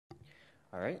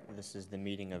All right, this is the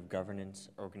meeting of Governance,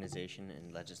 Organization,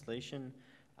 and Legislation.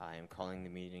 I am calling the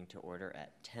meeting to order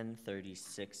at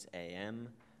 10:36 a.m.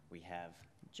 We have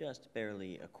just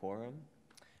barely a quorum,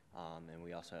 and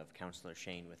we also have Councillor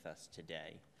Shane with us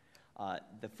today.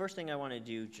 The first thing I want to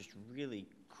do, just really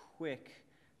quick,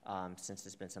 since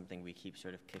it's been something we keep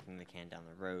sort of kicking the can down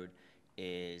the road,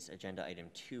 is agenda item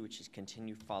 2, which is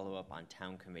continued follow-up on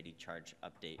town committee charge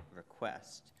update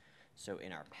request. So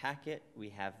in our packet, we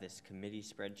have this committee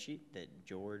spreadsheet that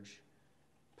George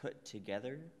put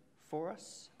together for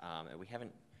us. And we've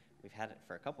had it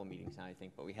for a couple meetings now, I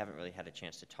think, but we haven't really had a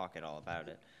chance to talk at all about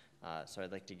it. So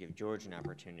I'd like to give George an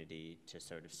opportunity to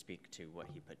sort of speak to what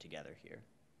he put together here.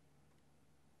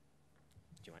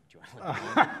 Do you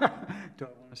want Do I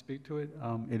want to speak to it?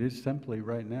 It is simply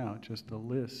right now just a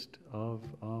list of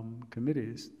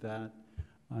committees that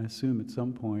I assume at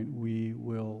some point we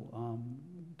will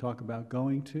talk about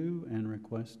going to and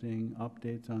requesting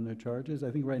updates on their charges. I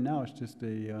think right now it's just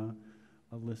a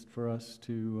list for us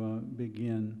to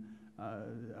begin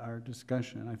our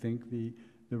discussion. I think the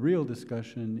real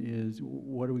discussion is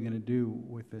what are we going to do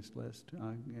with this list?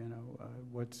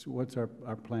 What's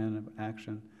our plan of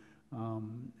action?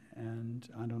 And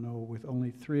I don't know, with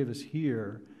only 3 of us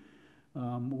here,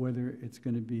 whether it's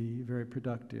going to be very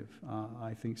productive.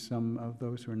 I think some of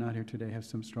those who are not here today have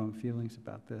some strong feelings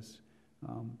about this,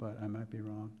 but I might be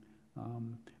wrong.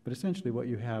 But essentially what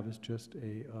you have is just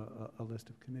a list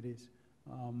of committees,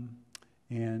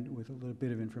 and with a little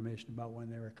bit of information about when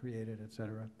they were created, et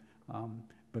cetera.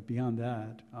 But beyond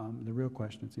that, the real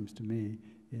question, it seems to me,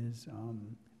 is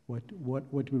what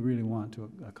do we really want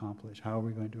to accomplish? How are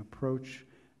we going to approach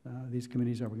these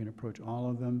committees? Are we going to approach all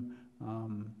of them?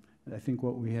 I think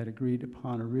what we had agreed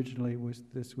upon originally was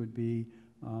this would be,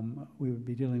 we would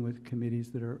be dealing with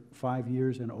committees that are 5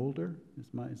 years and older.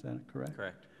 Is that correct?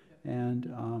 Correct.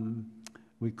 And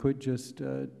we could just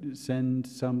send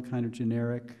some kind of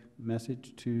generic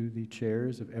message to the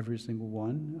chairs of every single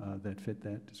one that fit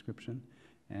that description,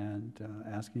 and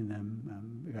asking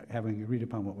them, having agreed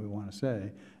upon what we want to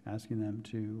say, asking them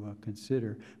to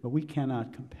consider. But we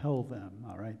cannot compel them,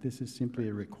 all right? This is simply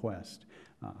a request.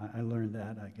 I learned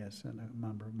that, I guess, a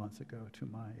number of months ago to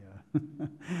my,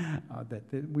 that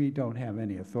we don't have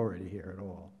any authority here at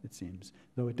all, it seems.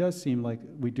 Though it does seem like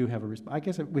we do have I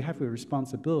guess we have a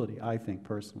responsibility, I think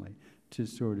personally, to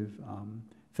sort of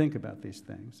think about these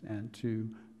things and to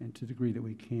the degree that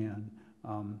we can,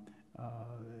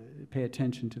 pay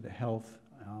attention to the health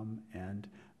and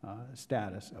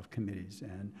status of committees.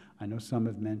 And I know some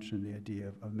have mentioned the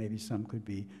idea of maybe some could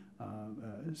be,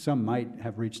 some might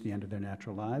have reached the end of their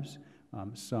natural lives,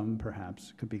 some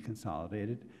perhaps could be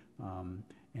consolidated, and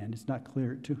it's not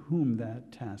clear to whom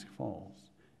that task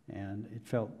falls. And it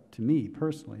felt to me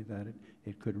personally that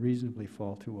it could reasonably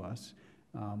fall to us,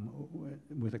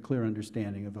 with a clear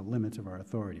understanding of the limits of our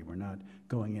authority. We're not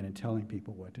going in and telling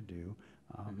people what to do.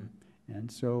 And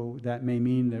so that may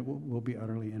mean that we'll be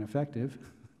utterly ineffective.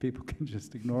 People can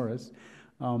just ignore us.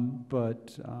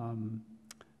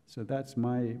 So that's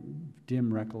my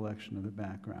dim recollection of the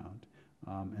background.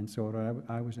 And so what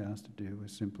I was asked to do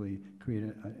was simply create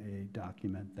a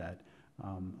document that,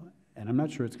 and I'm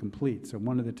not sure it's complete, so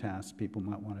one of the tasks people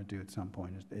might want to do at some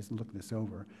point is look this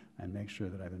over and make sure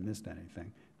that I haven't missed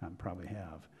anything. I probably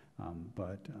have.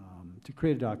 But to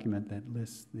create a document that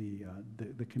lists the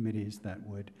committees that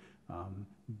would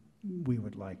we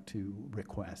would like to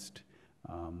request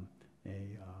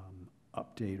a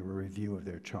update or a review of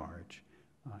their charge.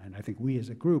 And I think we as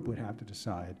a group would have to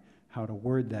decide how to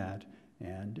word that,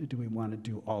 and do we want to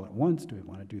do all at once? Do we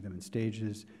want to do them in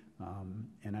stages?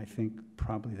 And I think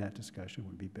probably that discussion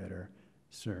would be better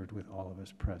served with all of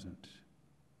us present.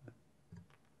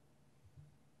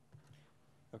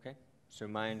 Okay, so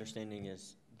my understanding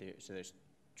is there's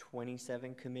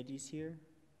 27 committees here?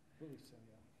 I believe so,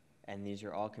 yeah. And these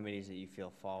are all committees that you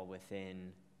feel fall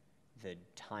within the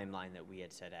timeline that we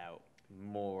had set out,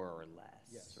 more or less,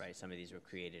 yes. Right? Some of these were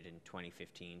created in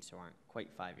 2015, so aren't quite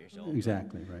 5 years old.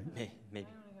 Exactly, right. Maybe.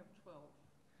 I only have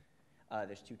 12.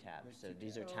 There's 2 tabs. So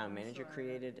these are town manager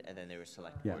created, and then there was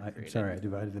select board created. I'm sorry, I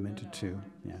divided them into 2.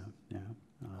 Yeah.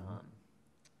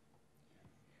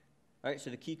 All right, so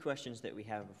the key questions that we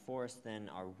have before us then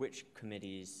are which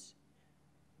committees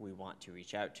we want to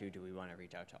reach out to. Do we want to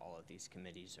reach out to all of these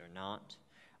committees or not?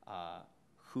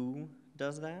 Who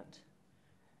does that?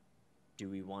 Do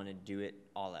we want to do it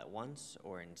all at once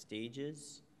or in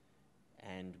stages?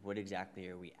 And what exactly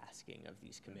are we asking of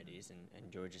these committees?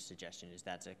 And George's suggestion is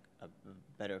that's a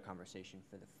better conversation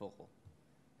for the full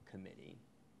committee.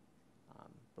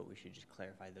 but we should just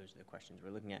clarify those are the questions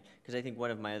we're looking at. Because I think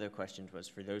one of my other questions was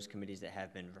for those committees that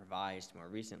have been revised more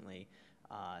recently,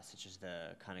 such as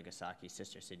the Kanagasaki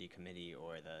Sister City Committee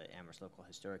or the Amherst Local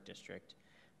Historic District,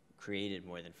 created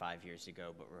more than 5 years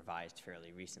ago but revised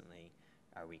fairly recently.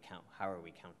 How are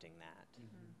we counting that?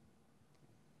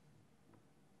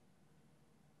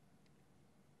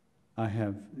 I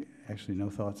have actually no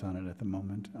thoughts on it at the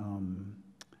moment.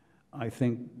 I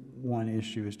think one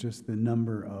issue is just the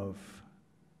number of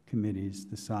committees,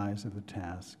 the size of the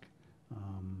task,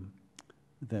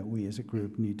 that we as a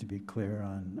group need to be clear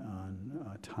on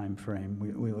a time frame.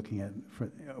 We're looking at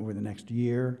over the next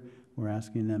year, we're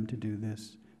asking them to do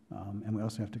this, and we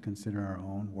also have to consider our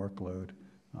own workload.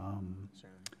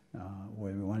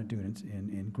 Whether we want to do it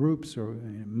in groups, or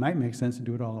it might make sense to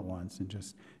do it all at once and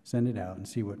just send it out and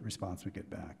see what response we get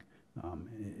back.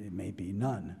 It may be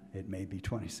none. It may be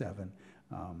 27.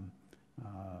 I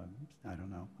don't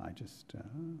know. I just,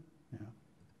 yeah.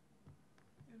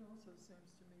 It also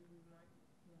seems to me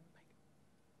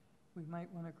we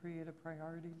might want to create a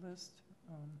priority list.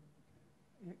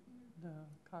 The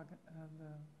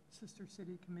Sister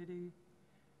City Committee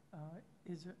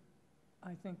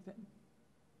I think that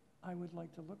I would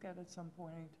like to look at some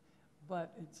point,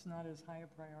 but it's not as high a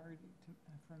priority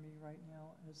for me right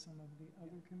now as some of the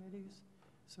other committees.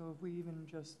 So if we even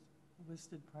just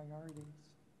listed priorities,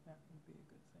 that would be a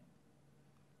good thing.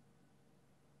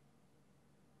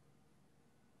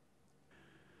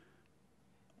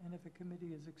 And if a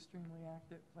committee is extremely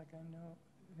active, like I know,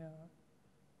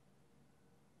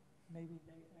 maybe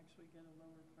they actually get a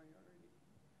lower priority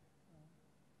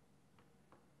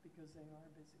because they are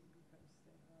busy.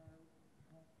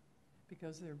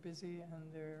 Because they're busy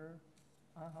and they're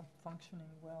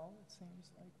functioning well, it seems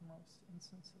like most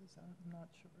instances. I'm not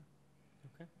sure.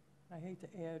 Okay. I hate to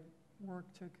add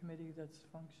work to a committee that's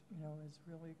is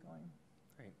really going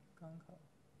gung-ho.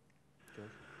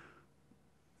 George?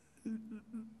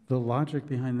 The logic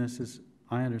behind this is,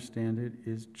 I understand it,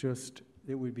 is just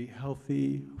it would be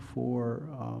healthy for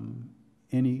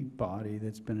any body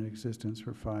that's been in existence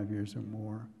for 5 years or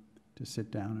more to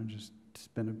sit down and just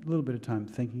spend a little bit of time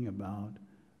thinking about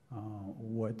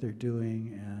what they're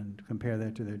doing and compare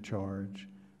that to their charge.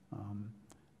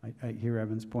 I hear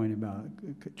Evan's point about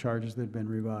charges that have been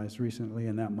revised recently,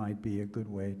 and that might be a good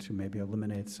way to maybe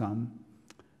eliminate some.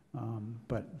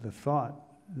 But the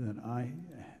thought that I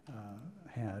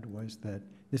had was that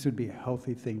this would be a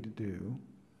healthy thing to do.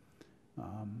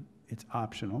 It's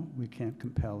optional. We can't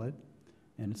compel it.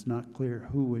 And it's not clear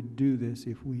who would do this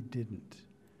if we didn't.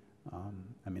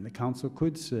 I mean, the council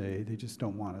could say they just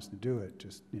don't want us to do it.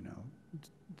 Just, it's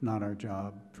not our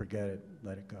job. Forget it.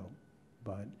 Let it go.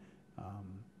 But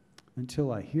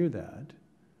until I hear that,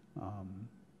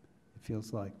 it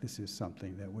feels like this is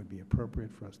something that would be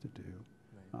appropriate for us to do.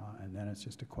 Right. And then it's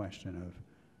just a question of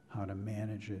how to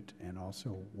manage it and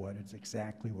also what it's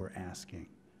exactly we're asking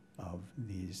of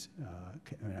these,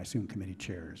 I assume committee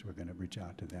chairs. We're going to reach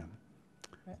out to them.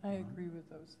 I agree with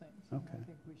those things. Okay. I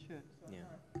think we should. So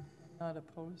Yeah. I'm not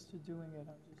opposed to doing it.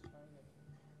 I'm just trying to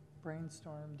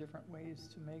brainstorm different ways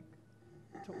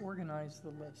to organize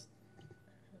the list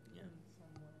Yeah. in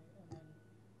some way, and then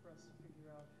for us to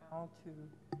figure out how to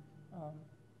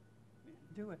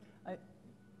do it.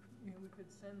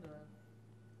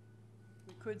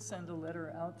 We could send a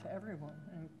letter out to everyone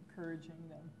encouraging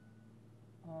them,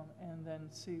 and then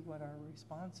see what our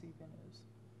response even is.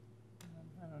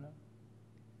 I don't know.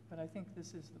 But I think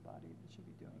this is the body that should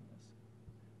be doing this.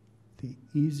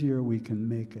 The easier we can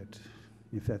make it,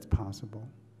 if that's possible,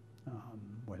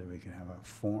 whether we can have a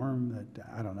form that,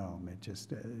 I don't know, it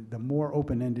just, the more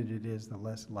open-ended it is, the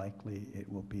less likely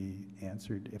it will be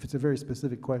answered. If it's a very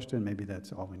specific question, maybe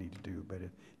that's all we need to do. But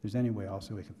if there's any way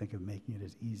also we can think of making it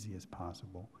as easy as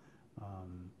possible,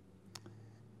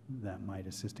 that might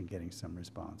assist in getting some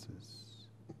responses.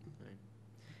 Right.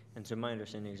 And so my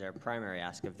understanding is our primary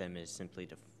ask of them is simply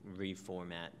to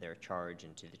reformat their charge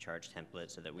into the charge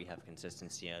template so that we have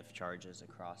consistency of charges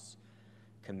across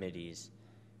committees.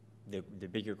 The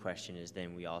bigger question is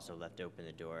then we also left open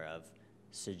the door of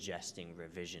suggesting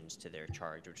revisions to their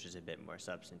charge, which is a bit more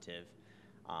substantive.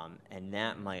 And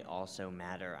that might also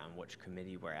matter on which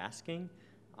committee we're asking.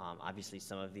 Obviously,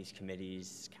 some of these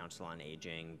committees, Council on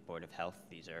Aging, Board of Health,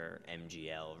 these are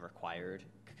MGL required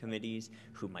committees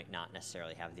who might not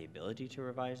necessarily have the ability to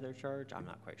revise their charge. I'm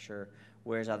not quite sure.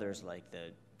 Whereas others like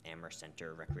the Amherst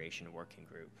Center Recreation Working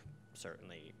Group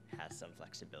certainly has some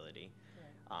flexibility.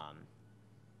 Right.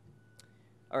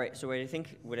 All right, so what I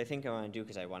think I want to do,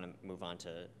 because I want to move on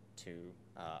to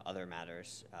other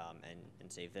matters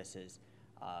and save this, is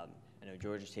I know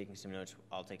George is taking some notes.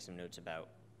 I'll take some notes about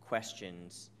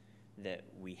questions that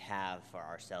we have for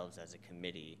ourselves as a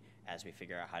committee as we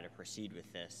figure out how to proceed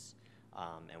with this.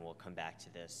 And we'll come back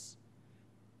to this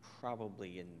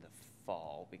probably in the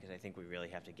fall, because I think we really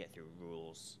have to get through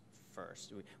rules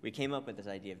first. We came up with this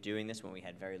idea of doing this when we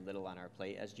had very little on our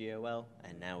plate as GOL,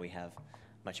 and now we have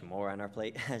much more on our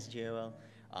plate as GOL.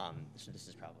 So this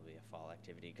is probably a fall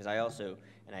activity, because I also,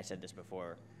 and I said this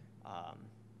before,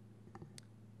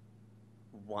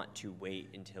 want to wait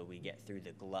until we get through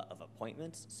the glut of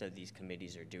appointments, so these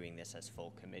committees are doing this as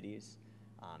full committees,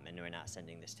 and we're not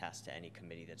sending this task to any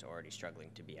committee that's already struggling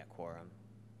to be at quorum.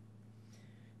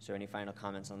 So any final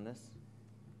comments on this?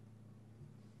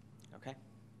 Okay.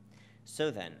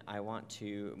 So then, I want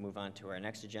to move on to our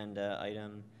next agenda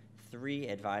item, 3,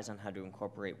 advise on how to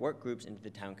incorporate work groups into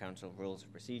the town council rules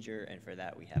of procedure, and for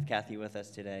that we have Kathy with us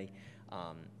today.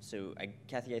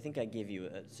 Kathy, I think I gave you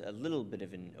a little bit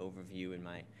of an overview in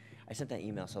I sent that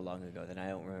email so long ago that I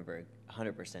don't remember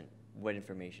 100% what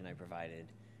information I provided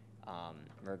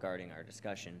regarding our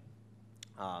discussion.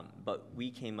 But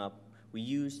we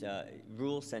used,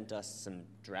 Rule sent us some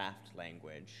draft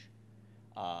language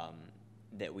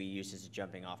that we used as a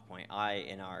jumping off point.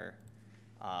 In our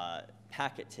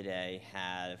packet today,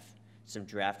 have some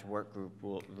draft work group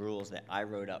rules that I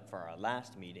wrote up for our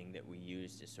last meeting that we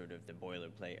used as sort of the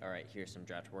boilerplate. All right, here's some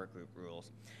draft work group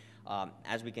rules.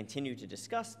 As we continue to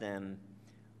discuss them,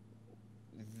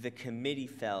 the committee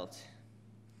felt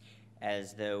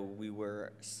as though we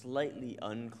were slightly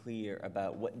unclear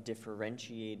about what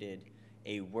differentiated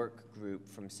a work group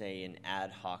from, say, an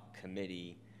ad hoc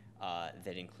committee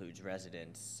that includes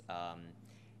residents,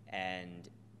 and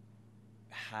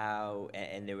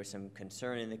there was some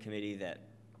concern in the committee that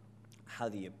how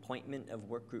the appointment of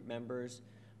work group members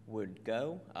would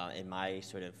go. In my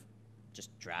sort of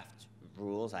just draft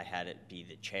rules, I had it be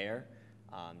the chair.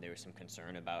 There was some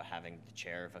concern about having the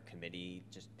chair of a committee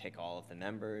just pick all of the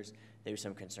members. There were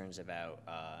some concerns about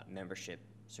membership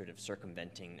sort of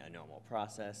circumventing a normal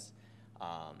process.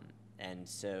 And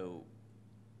so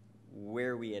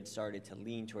where we had started to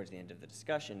lean towards the end of the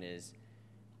discussion is,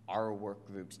 are work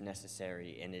groups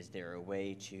necessary, and is there a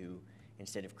way to,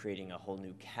 instead of creating a whole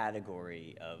new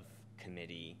category of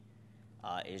committee,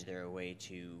 is there a way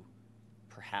to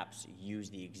perhaps use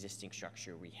the existing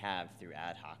structure we have through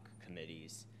ad hoc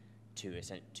committees to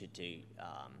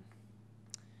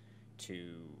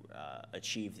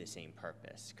achieve the same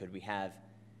purpose? Could we have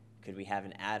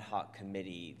an ad hoc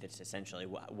committee that's essentially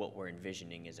what we're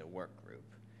envisioning is a work group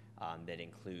that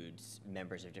includes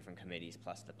members of different committees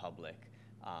plus the public,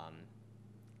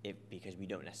 because we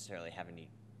don't necessarily have any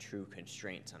true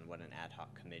constraints on what an ad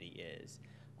hoc committee is.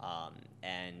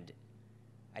 And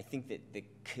I think that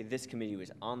this committee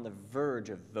was on the verge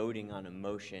of voting on a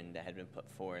motion that had been put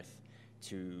forth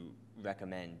to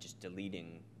recommend just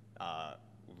deleting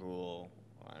rule,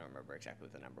 I don't remember exactly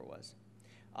what the number was,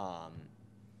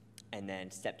 and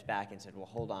then stepped back and said, well,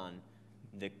 hold on,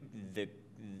 the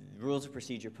rules of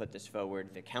procedure put this forward,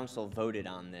 the council voted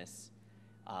on this,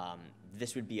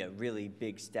 this would be a really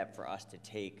big step for us to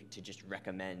take to just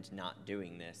recommend not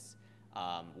doing this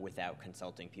without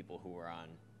consulting people who were on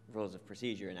rules of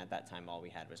procedure, and at that time all we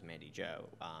had was Mandy Jo.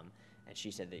 And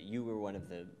she said that you were one of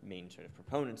the main sort of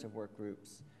proponents of work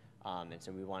groups, and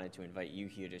so we wanted to invite you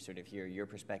here to sort of hear your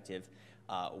perspective.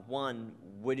 One,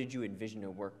 what did you envision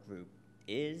a work group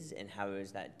is, and how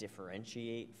does that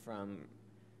differentiate from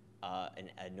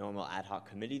a normal ad hoc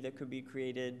committee that could be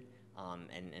created,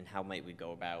 and how might we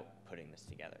go about putting this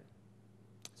together?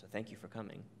 So thank you for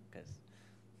coming, because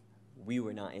we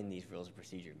were not in these rules of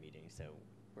procedure meetings, so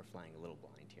we're flying a little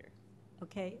blind here.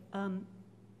 Okay,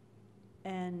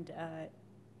 and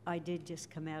I did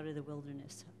just come out of the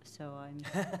wilderness, so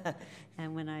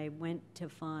and when I went to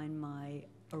find my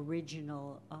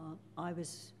original, I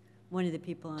was one of the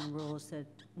people on rules that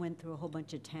went through a whole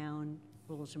bunch of town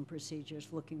rules and procedures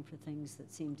looking for things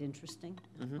that seemed interesting,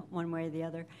 one way or the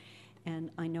other.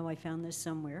 And I know I found this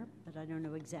somewhere, but I don't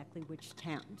know exactly which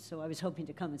town. So I was hoping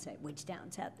to come and say, which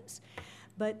towns had this?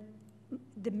 But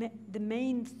the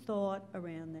main thought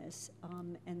around this,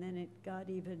 and then it got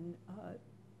even,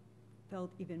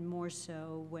 felt even more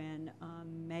so when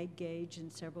Meg Gage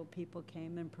and several people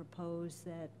came and proposed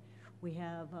that we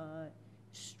have a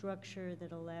structure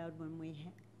that allowed when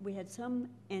we had some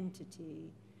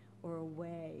entity or a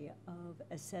way of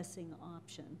assessing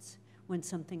options when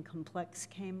something complex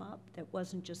came up that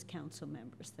wasn't just council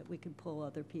members, that we could pull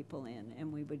other people in,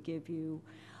 and we would give you,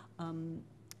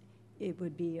 it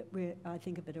would be, I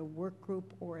think of it, a work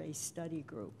group or a study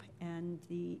group. And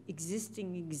the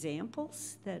existing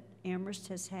examples that Amherst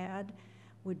has had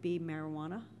would be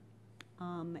marijuana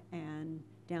and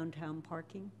downtown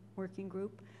parking working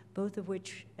group, both of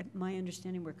which, at my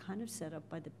understanding, were kind of set up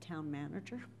by the town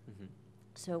manager. Mhm.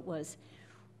 So it was,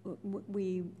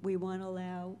 we want to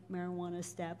allow marijuana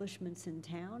establishments in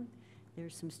town.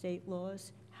 There's some state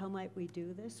laws. How might we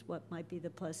do this? What might be the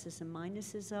pluses and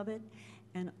minuses of it?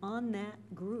 And on that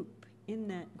group, in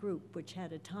that group, which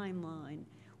had a timeline,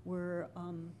 were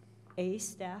a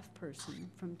staff person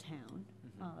from town,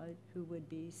 who would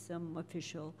be some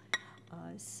official,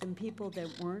 some people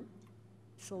that weren't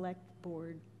select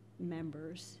board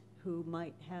members who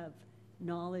might have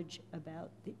knowledge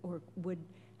about or would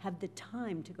have the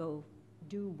time to go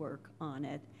do work on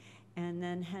it, and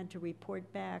then had to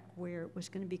report back where it was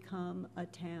going to become a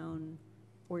town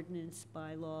ordinance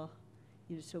bylaw.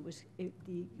 So it was,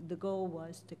 the goal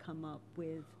was to come up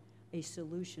with a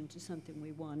solution to something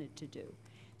we wanted to do.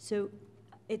 So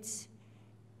it's,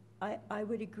 I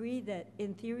would agree that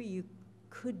in theory you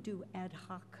could do ad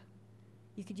hoc.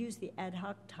 You could use the ad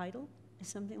hoc title as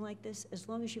something like this, as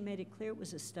long as you made it clear it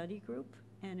was a study group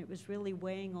and it was really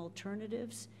weighing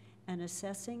alternatives and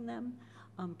assessing them,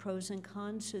 pros and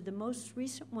cons. So the most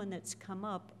recent one that's come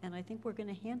up, and I think we're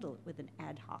going to handle it with an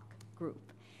ad hoc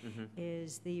group,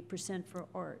 is the percent for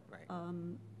art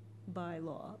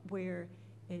bylaw, where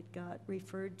it got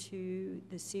referred to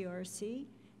the CRC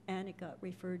and it got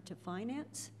referred to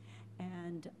finance,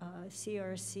 and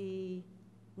CRC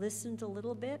listened a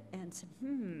little bit and said,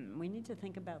 we need to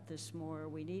think about this more.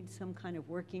 We need some kind of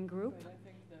working group. Right, I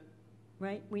think that,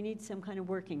 Right, we need some kind of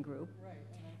working group. right,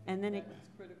 And then it, that's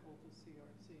critical to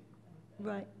CRC.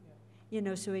 right, Yeah. you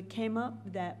know, so it came up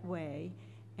that way,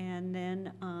 and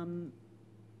then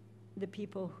the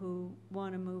people who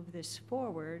want to move this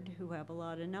forward, who have a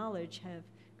lot of knowledge, have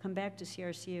come back to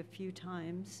CRC a few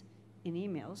times in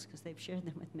emails, because they've shared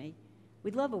them with me.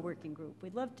 We'd love a working group.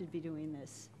 We'd love to be doing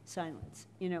this. Silence,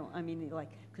 you know, I mean,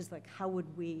 like, because like, how would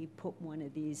we put one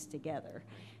of these together?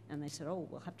 And they said, oh,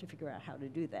 we'll have to figure out how to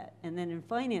do that. And then in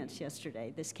finance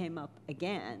yesterday, this came up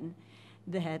again,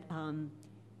 that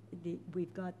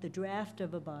we've got the draft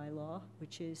of a bylaw,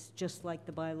 which is just like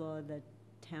the bylaw that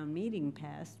town meeting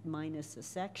passed, minus a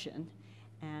section,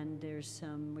 and there's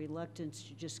some reluctance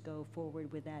to just go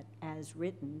forward with that as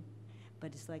written.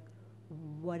 But it's like,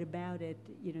 what about it?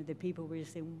 You know, the people were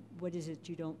saying, what is it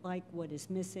you don't like? What is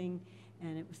missing?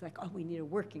 And it was like, oh, we need a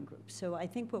working group. So I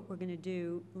think what we're going to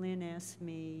do, Lynn asked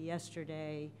me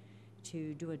yesterday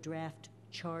to do a draft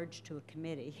charge to a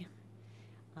committee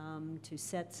to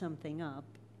set something up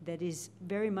that is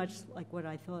very much like what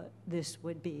I thought this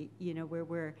would be, you know,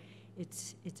 where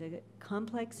it's a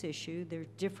complex issue. There are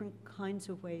different kinds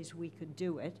of ways we could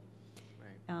do it.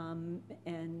 Right.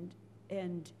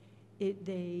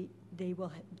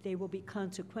 They will be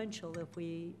consequential if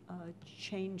we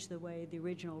change the way the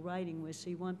original writing was.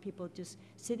 So you want people just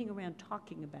sitting around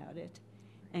talking about it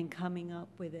and coming up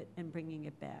with it and bringing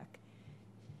it back.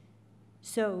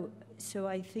 So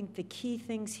I think the key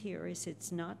things here is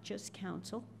it's not just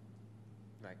council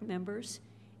members.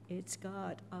 It's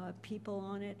got people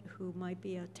on it who might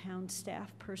be a town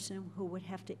staff person who would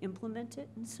have to implement it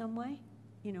in some way,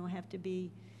 you know, have to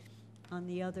be on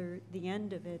the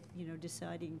end of it, you know,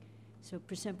 deciding. So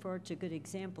percent for art's a good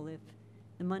example. If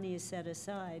the money is set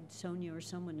aside, Sonia or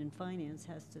someone in finance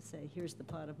has to say, here's the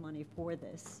pot of money for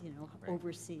this, you know, Right.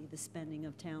 oversee the spending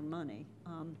of town money.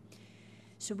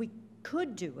 So we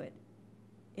could do it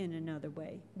in another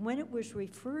way. When it was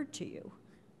referred to you,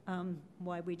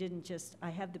 why we didn't just, I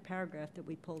have the paragraph that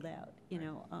we pulled out, you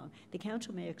know, the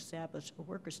council may establish a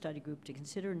worker study group to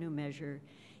consider a new measure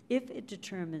if it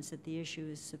determines that the issue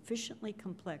is sufficiently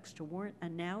complex to warrant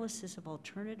analysis of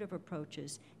alternative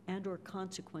approaches and/or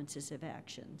consequences of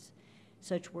actions.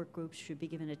 Such work groups should be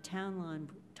given a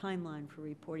timeline for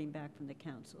reporting back from the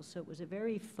council. So it was a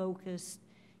very focused,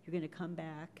 you're going to come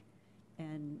back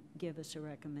and give us a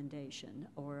recommendation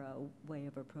or a way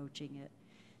of approaching it.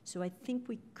 So I think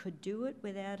we could do it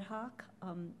with ad hoc.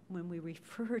 When we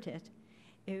referred it,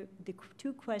 the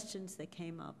two questions that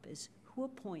came up is, who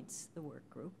appoints the work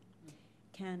group?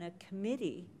 Can a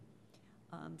committee,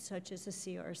 such as a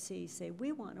CRC, say,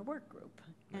 we want a work group,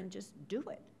 and just do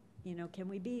it? You know, can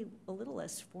we be a little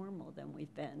less formal than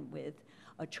we've been with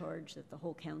a charge that the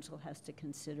whole council has to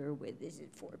consider with, is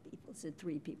it 4 people, is it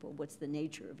 3 people? What's the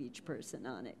nature of each person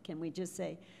on it? Can we just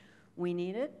say, we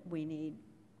need it, we need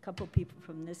a couple people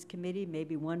from this committee,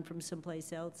 maybe 1 from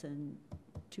someplace else, and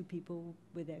 2 people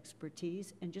with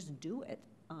expertise, and just do it,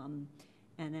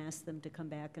 and ask them to come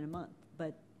back in a month,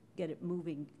 but get it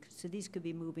moving, so these could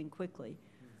be moving quickly.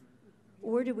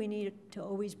 Or do we need to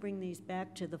always bring these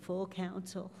back to the full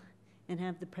council and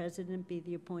have the president be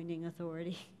the appointing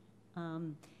authority?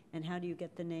 And how do you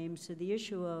get the names? So the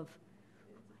issue of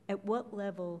at what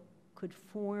level could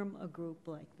form a group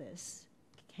like this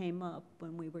came up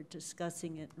when we were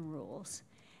discussing it in rules.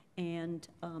 And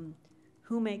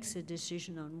who makes a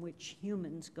decision on which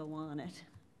humans go on it?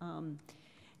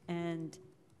 And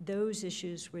those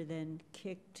issues were then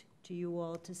kicked to you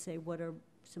all to say, what are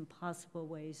some possible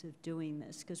ways of doing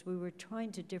this? Because we were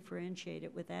trying to differentiate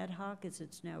it with ad hoc, as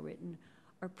it's now written,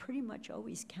 are pretty much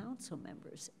always council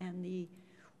members. And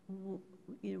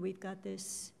we've got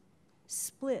this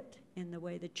split in the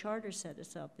way the charter set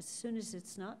us up. As soon as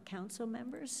it's not council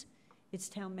members, it's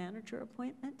town manager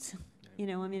appointments. I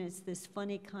mean, it's this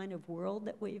funny kind of world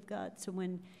that we've got. So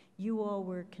when you all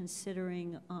were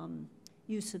considering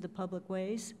use of the public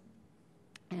ways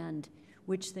and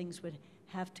which things would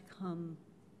have to come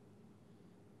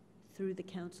through the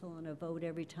council on a vote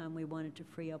every time we wanted to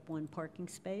free up one parking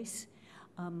space,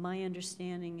 my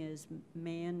understanding is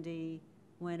Mandy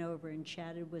went over and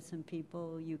chatted with some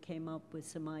people. You came up with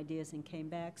some ideas and came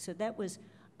back. So that was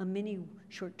a mini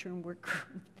short-term work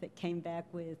group that came back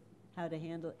with how to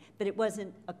handle it. But it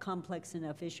wasn't a complex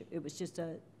enough issue. It was just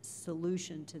a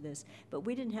solution to this. But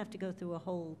we didn't have to go through a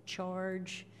whole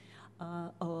charge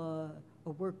or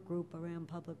a work group around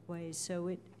public ways. So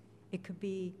it could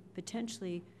be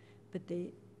potentially, but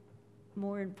the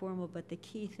more informal, but the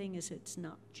key thing is it's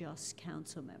not just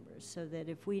council members. So that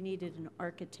if we needed an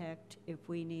architect, if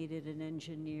we needed an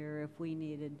engineer, if we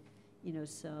needed,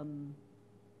 some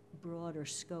broader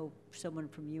scope, someone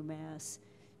from UMass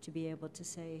to be able to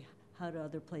say, how do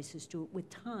other places do it with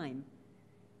time?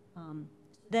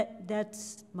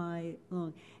 That's my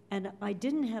long, and I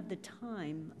didn't have the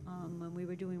time when we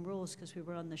were doing rules because we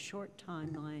were on the short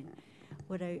timeline.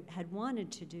 What I had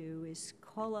wanted to do is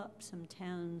call up some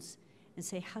towns and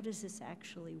say, how does this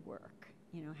actually work?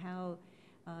 How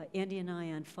Andy and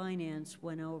I on finance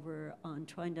went over on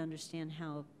trying to understand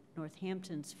how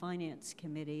Northampton's finance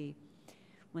committee,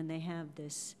 when they have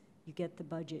this, you get the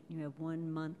budget, you have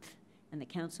 1 month, and the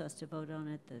council has to vote on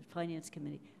it, the finance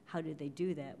committee, how do they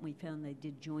do that? We found they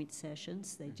did joint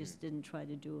sessions. They just didn't try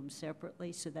to do them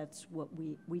separately. So that's what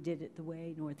we did it the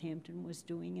way Northampton was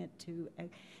doing it,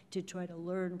 to try to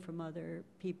learn from other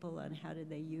people on how do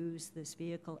they use this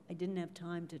vehicle. I didn't have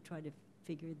time to try to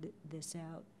figure this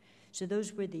out. So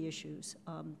those were the issues.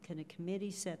 Can a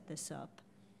committee set this up?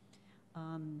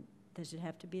 Does it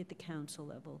have to be at the council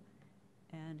level?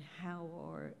 And how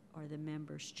are the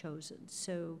members chosen?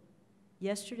 So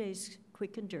yesterday's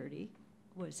quick and dirty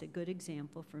was a good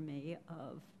example for me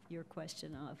of your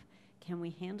question of, can we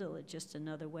handle it just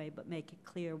another way, but make it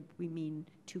clear we mean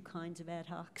two kinds of ad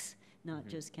hocs, not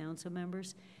just council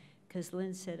members? Because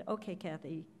Lynn said, okay,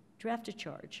 Kathy, draft a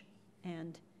charge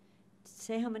and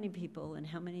say how many people and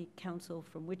how many council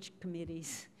from which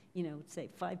committees, say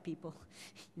 5 people,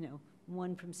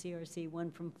 one from CRC,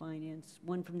 one from finance,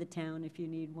 one from the town if you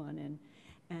need one,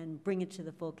 and bring it to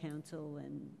the full council,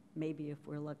 and maybe if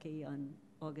we're lucky on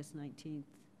August 19th,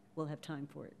 we'll have time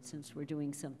for it since we're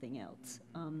doing something else.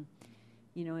 And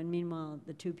meanwhile,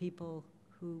 the 2 people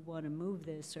who want to move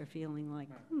this are feeling like,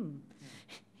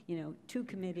 2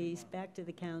 committees, back to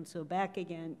the council, back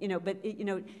again, but,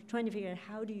 trying to figure out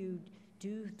how do you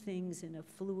do things in a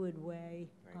fluid way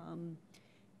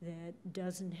that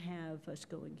doesn't have us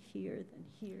going here, then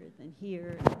here, then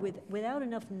here, without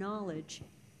enough knowledge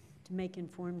to make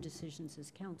informed decisions as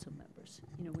council members.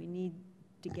 We need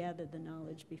to gather the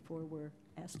knowledge before we're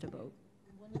asked to vote.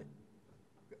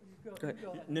 Go ahead.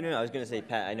 No, I was going to say,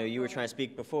 Pat, I know you were trying to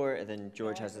speak before, and then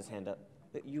George has his hand up.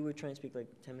 But you were trying to speak like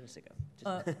 10 minutes ago.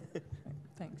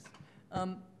 Thanks.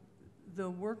 The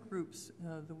work groups,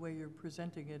 the way you're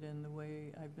presenting it and the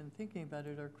way I've been thinking about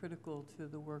it, are critical to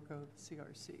the work of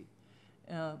CRC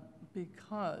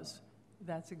because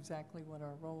that's exactly what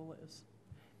our role is.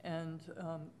 And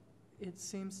it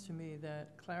seems to me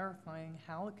that clarifying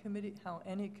how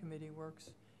any committee works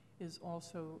is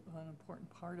also an important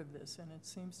part of this. And it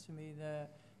seems to me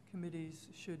that committees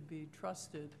should be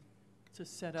trusted to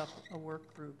set up a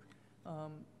work group.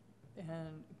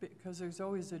 And because there's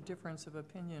always a difference of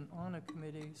opinion on a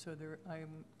committee, so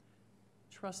I'm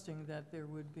trusting that there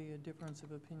would be a difference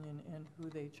of opinion in who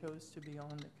they chose to be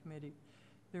on the committee.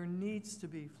 There needs to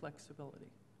be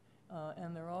flexibility.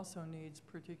 And there also needs,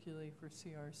 particularly for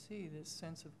CRC, this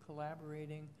sense of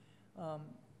collaborating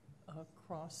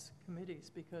across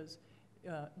committees, because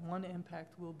one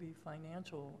impact will be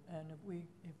financial, and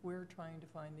if we're trying to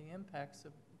find the impacts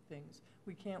of things,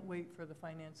 we can't wait for the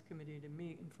finance committee to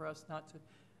meet and for us not to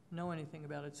know anything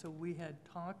about it. So we had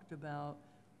talked about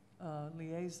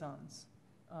liaisons,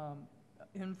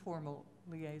 informal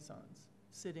liaisons,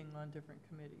 sitting on different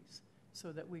committees,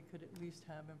 so that we could at least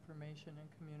have information and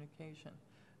communication.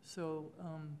 So,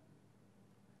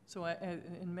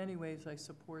 in many ways, I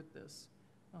support this.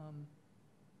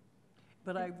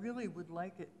 But I really would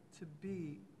like it to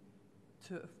be,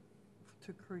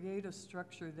 to create a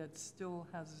structure that still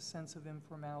has a sense of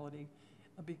informality,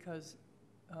 because,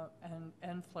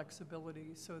 and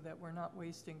flexibility, so that we're not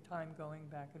wasting time going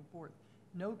back and forth.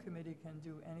 No committee can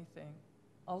do anything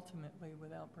ultimately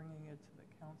without bringing it to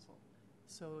the council.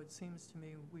 So it seems to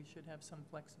me we should have some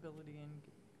flexibility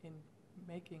in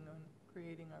making and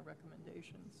creating our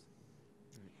recommendations.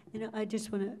 You know, I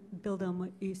just want to build on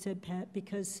what you said, Pat,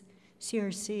 because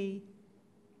CRC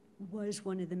was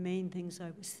one of the main things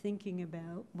I was thinking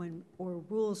about when, or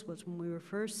rules was when we were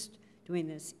first doing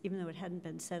this, even though it hadn't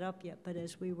been set up yet, but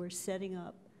as we were setting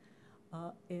up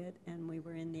it, and we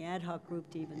were in the ad hoc group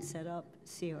to even set up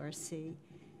CRC,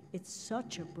 it's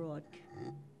such a broad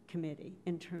committee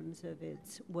in terms of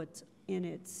what's in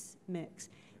its mix,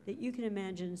 that you can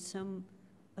imagine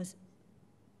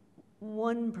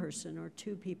one person or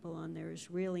two people on there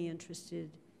is really interested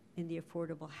in the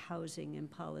affordable housing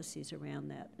and policies around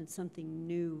that, and something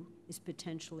new is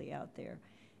potentially out there.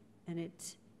 And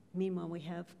meanwhile, we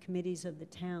have committees of the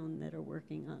town that are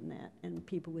working on that, and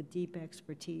people with deep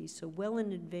expertise. So well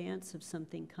in advance of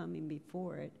something coming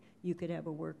before it, you could have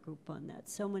a work group on that.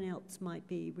 Someone else might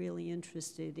be really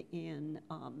interested in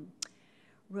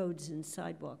roads and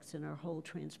sidewalks and our whole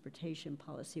transportation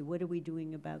policy. What are we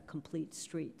doing about complete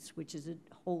streets, which is a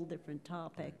whole different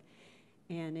topic.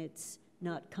 And it's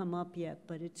not come up yet,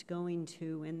 but it's going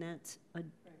to, and that's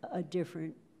a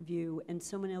different view. And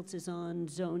someone else is on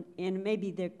zone, and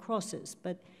maybe they're crosses,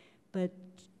 but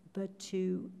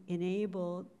to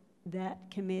enable that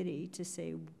committee to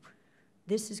say,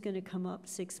 this is going to come up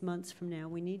 6 months from now.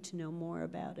 We need to know more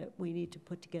about it. We need to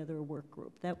put together a work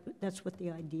group. That's what the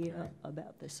idea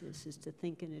about this is to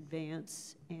think in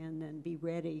advance and then be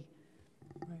ready.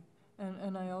 Right.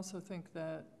 And I also think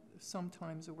that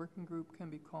sometimes a working group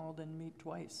can be called and meet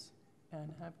twice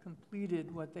and have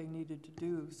completed what they needed to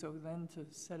do. So then to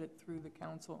set it through the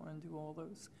council and do all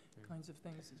those kinds of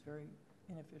things is very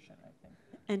inefficient, I think.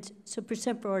 And so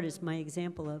Percent for Art is my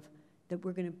example of that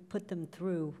we're going to put them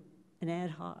through an ad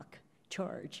hoc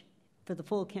charge for the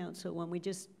full council when we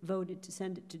just voted to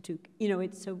send it to two. You know,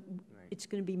 it's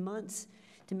going to be months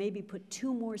to maybe put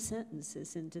 2 more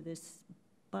sentences into this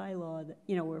bylaw that,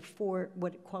 you know, or 4,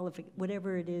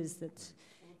 whatever it is that's.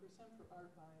 Well, the Percent for Art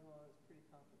bylaw is pretty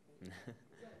complicated.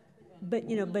 But,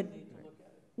 you know,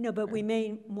 no, but we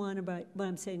may want to, what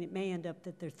I'm saying, it may end up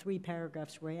that there are 3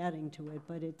 paragraphs we're adding to it,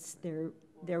 but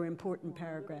they're important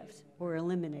paragraphs, or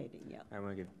eliminating, yeah. I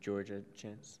want to give George a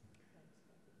chance.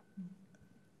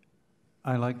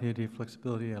 I like the idea of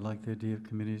flexibility. I like the idea of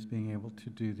committees being able to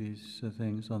do these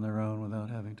things on their own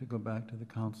without having to go back to the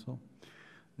council.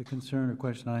 The concern or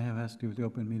question I have has to do with the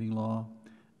open meeting law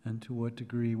and to what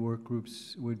degree work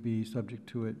groups would be subject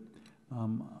to it.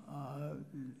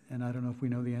 And I don't know if we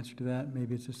know the answer to that.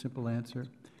 Maybe it's a simple answer.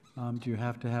 Do you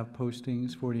have to have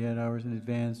postings 48 hours in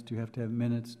advance? Do you have to have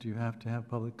minutes? Do you have to have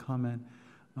public comment?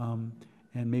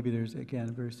 And maybe there's, again,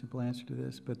 a very simple answer to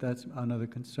this, but that's another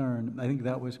concern. I think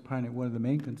that was kind of one of the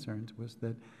main concerns, was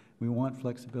that we want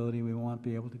flexibility, we want to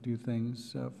be able to do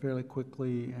things fairly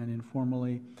quickly and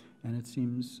informally, and it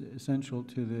seems essential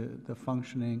to the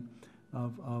functioning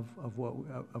of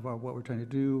what we're trying to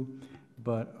do.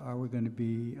 But are we going to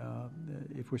be,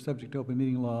 if we're subject to open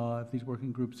meeting law, if these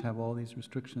working groups have all these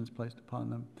restrictions placed upon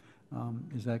them,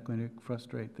 is that going to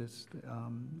frustrate this?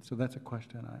 So that's a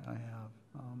question I have.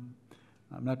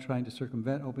 I'm not trying to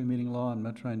circumvent open meeting law. I'm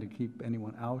not trying to keep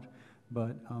anyone out,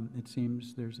 but it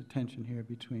seems there's a tension here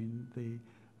between the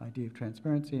idea of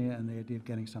transparency and the idea of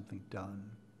getting something done.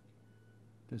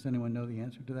 Does anyone know the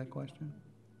answer to that question?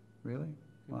 Really?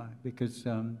 Why? Because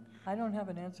I don't have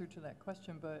an answer to that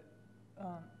question, but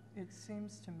it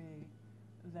seems to me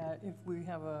that if we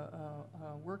have a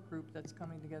work group that's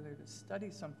coming together to study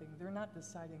something, they're not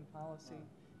deciding policy,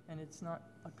 and it's not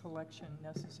a collection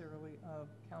necessarily of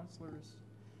counselors.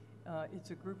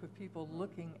 It's a group of people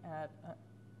looking at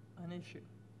an issue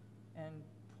and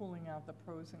pulling out the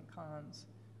pros and cons,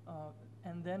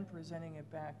 and then presenting it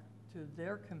back to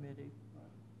their committee,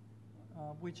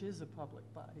 which is a public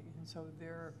body, and so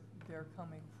they're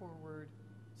coming forward.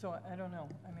 So I don't know.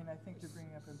 I mean, I think you're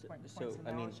bringing up important points,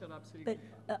 and now I'll shut up so you But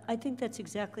can. I think that's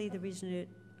exactly the reason to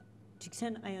the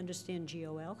extent I understand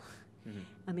GOL.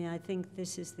 I mean, I think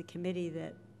this is the committee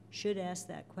that should ask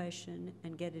that question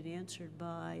and get it answered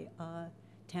by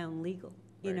town legal.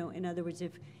 You know, in other words,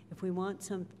 if we want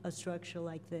a structure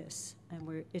like this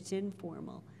and it's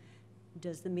informal,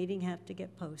 does the meeting have to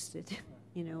get posted?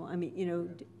 You know, I mean, you know,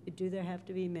 do there have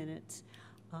to be minutes?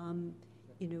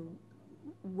 you know,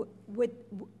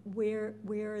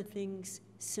 where are things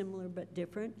similar but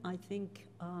different? I think,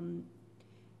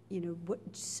 you know,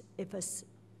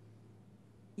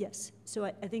 yes, so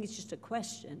I think it's just a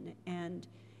question, and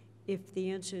if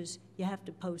the answer is you have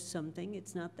to post something,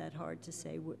 it's not that hard to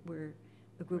say we're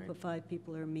a group of 5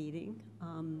 people are meeting,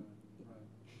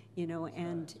 you know,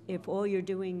 and if all you're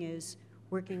doing is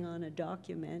working on a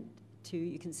document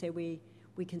you can say we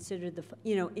consider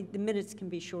you know, the minutes can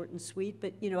be short and sweet,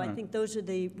 but, you know, I think those are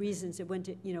the reasons it went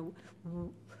to, you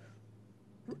know,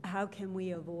 how can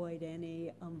we avoid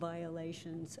any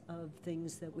violations of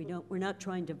things that we're not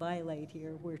trying to violate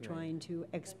here, we're trying to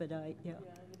expedite, yeah. Yeah,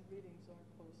 and if meetings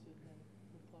aren't posted, then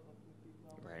the public would be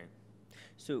well. Right.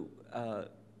 So,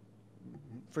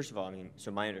 first of all, I mean,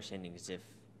 so my understanding is if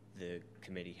the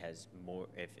committee has more,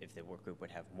 if the work group would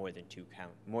have more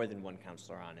than one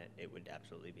counselor on it, it would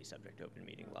absolutely be subject to open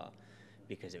meeting law,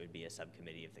 because it would be a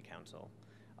subcommittee of the council.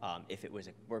 If it was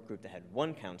a work group that had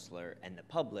one counselor and the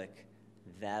public,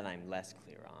 that I'm less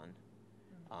clear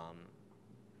on.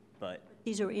 But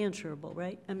These are answerable,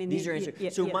 right? I mean, these are answered. yeah,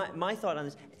 So yeah. my thought on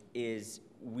this is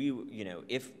you know,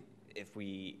 if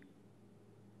we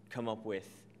come up with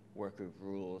work group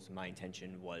rules, my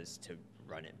intention was to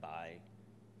run it by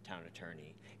town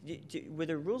attorney. Were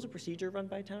there rules of procedure run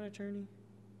by town attorney?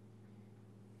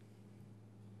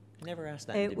 I never asked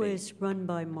that in It debate. was run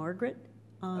by Margaret.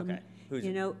 Okay. Who's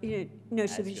You know, no,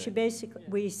 so as she good. basically,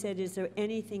 we said, is there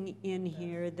anything in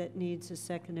here that needs a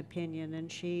second opinion?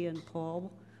 And she and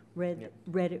Paul Yep.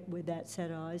 read it with that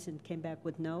set of eyes and came back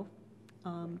with no.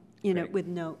 You know, Great. with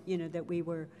no, you know, that we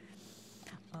were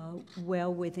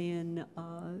well within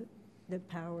the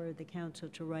power of the council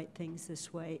to write things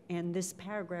this way. And this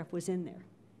paragraph was in there.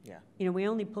 Yeah. You know, we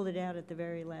only pulled it out at the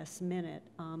very last minute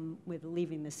with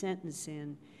leaving the sentence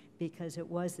in, because it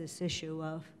was this issue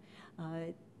of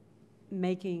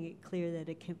making it clear that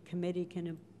a committee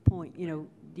can appoint, you know,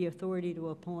 the authority to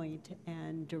appoint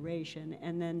and duration.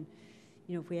 And then,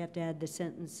 you know, if we have to add the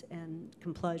sentence and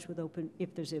complies with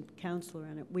if there's a counselor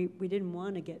on it, we didn't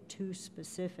want to get too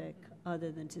specific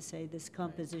other than to say this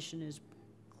composition is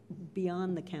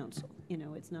beyond the council. You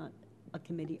know, it's not a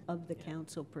committee of the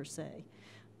council per se,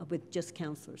 with just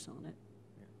counselors on it.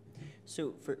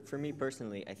 So for me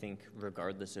personally, I think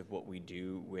regardless of what we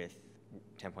do with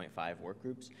 10.5 work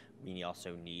groups, we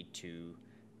also need to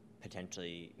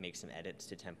potentially make some edits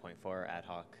to 10.4 ad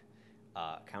hoc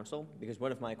council, because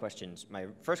one of my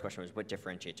first question was what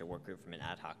differentiates a work group from an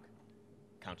ad hoc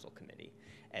council committee?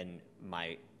 And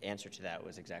my answer to that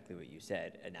was exactly what you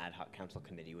said. An ad hoc council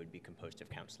committee would be composed of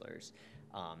counselors,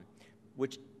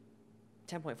 which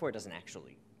 10.4 doesn't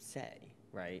actually say,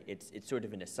 right? It's sort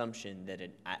of an assumption that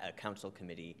a council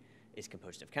committee is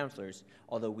composed of counselors,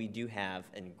 although we do have,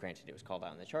 and granted it was called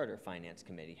out in the charter, finance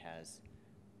committee has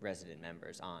resident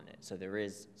members on it. So there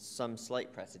is some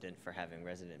slight precedent for having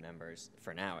resident members,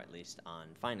 for now at least, on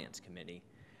finance committee.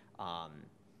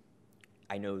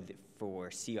 I know that for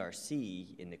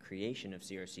CRC, in the creation of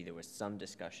CRC, there was some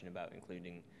discussion about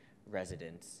including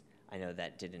residents. I know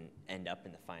that didn't end up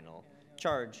in the final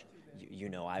charge. You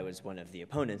know, I was one of the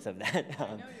opponents of that. I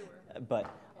know you were. But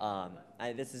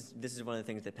this is one of the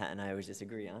things that Pat and I always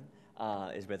disagree on,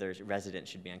 is whether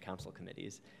residents should be on council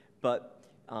committees. But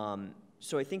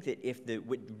so I think that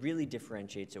what really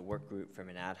differentiates a work group from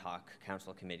an ad hoc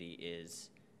council committee is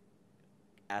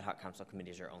ad hoc council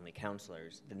committees are only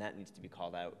counselors, then that needs to be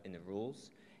called out in the rules.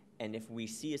 And if we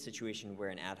see a situation where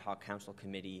an ad hoc council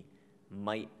committee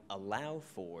might allow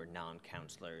for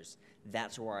non-counselors,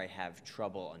 that's where I have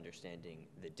trouble understanding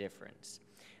the difference.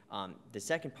 The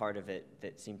second part of it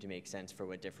that seemed to make sense for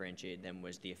what differentiated them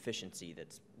was the efficiency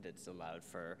that's allowed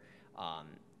for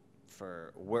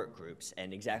work groups,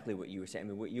 and exactly what you were saying. I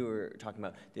mean, what you were talking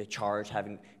about, the charge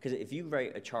having, because if you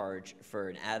write a charge for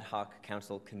an ad hoc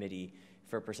council committee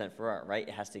for % for art, right,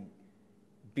 it has to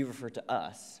be referred to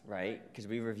us, right, because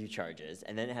we review charges,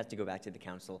 and then it has to go back to the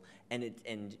council,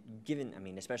 and given, I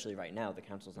mean, especially right now, the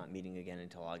council's not meeting again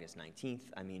until August 19th,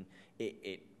 I mean,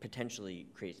 it potentially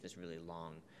creates this really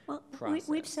long process.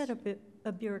 We've set up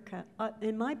a bureaucrat,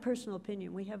 in my personal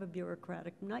opinion, we have a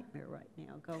bureaucratic nightmare right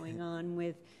now going on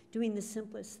with doing the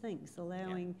simplest things,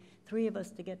 allowing 3 of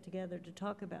us to get together to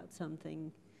talk about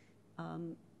something.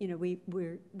 You know,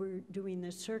 we're doing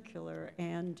this circular,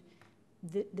 and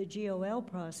the GOL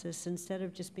process, instead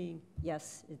of just being,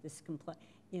 yes, this comply,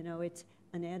 you know, it's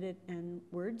an edit and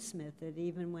wordsmith it,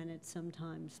 even when it's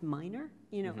sometimes minor.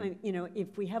 You know, you know,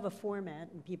 if we have a format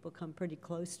and people come pretty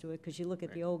close to it, because you look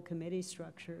at the old committee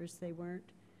structures, they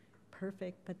weren't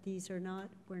perfect, but these are not,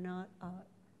 we're not,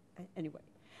 anyway.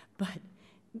 But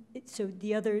So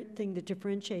the other thing that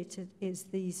differentiates it is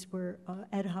these were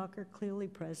ad hoc or clearly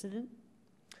president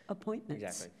appointments.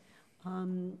 Exactly.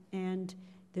 And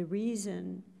the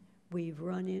reason we've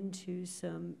run into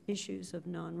some issues of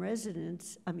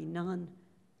non-elected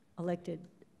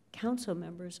council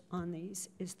members on these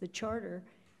is the charter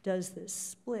does this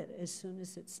split as soon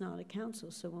as it's not a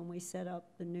council. So when we set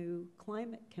up the new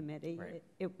climate committee, Right.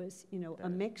 it was, a Does.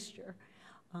 mixture.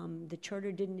 The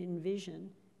charter didn't envision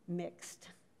mixed,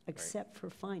 except for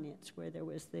finance, where there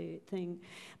was the thing.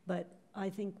 But I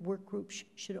think work groups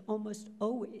should almost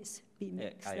always be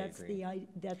mixed. I agree.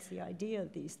 That's the idea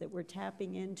of these, that we're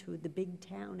tapping into the big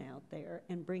town out there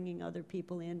and bringing other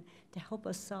people in to help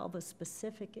us solve a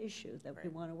specific issue that we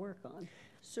Right. want to work on.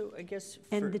 So I guess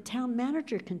And the town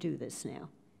manager can do this now.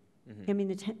 Mhm. I mean,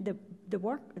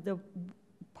 the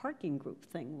parking group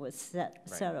thing was set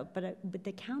Right. up, but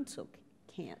the council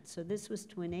can't. So this was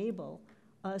to enable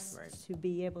us Right. to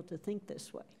be able to think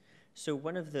this way. So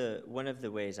one of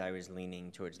the ways I was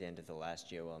leaning towards the end of the last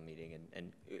GOL meeting,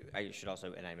 and I should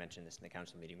also, and I mentioned this in the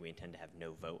council meeting, we intend to have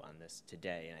no vote on this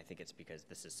today, and I think it's because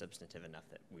this is substantive enough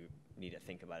that we need to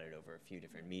think about it over a few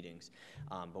different meetings.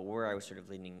 But where I was sort of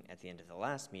leaning at the end of the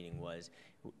last meeting was,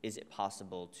 is it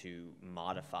possible to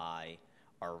modify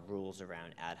our rules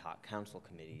around ad hoc council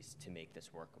committees to make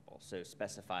this workable? So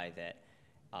specify that,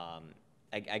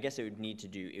 I guess it would need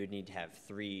to have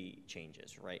three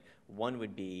changes, right? One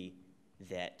would be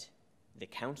that the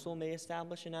council may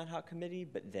establish an ad hoc committee,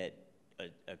 but that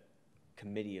a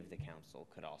committee of the council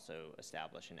could also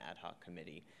establish an ad hoc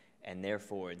committee, and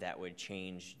therefore that would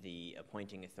change the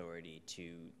appointing authority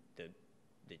to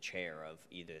the chair of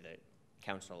either the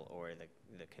council or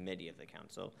the committee of the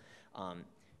council.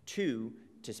 Two,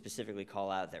 to specifically call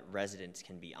out that residents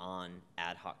can be on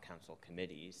ad hoc council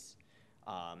committees.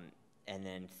 And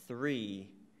then three,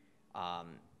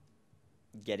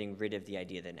 getting rid of the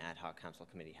idea that an ad hoc council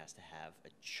committee has to have a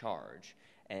charge.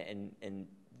 And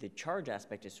the charge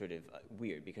aspect is sort of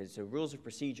weird, because so rules of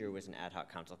procedure was an ad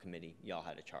hoc council committee, y'all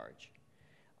had a charge.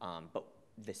 But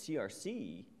the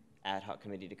CRC ad hoc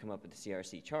committee to come up with the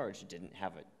CRC charge didn't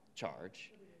have a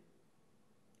charge.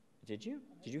 Did you?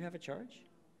 Did you have a charge?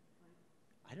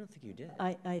 I don't think you did.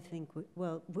 I think, we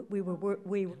don't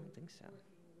think so.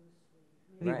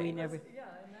 Right. we never, Yeah,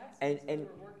 in that And- sense, and-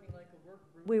 we're working like a work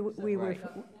group. we so were, Right.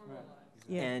 got formalized.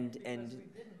 yeah, And Because we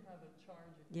didn't have a charge,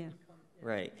 it Yeah. didn't come.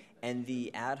 Right, and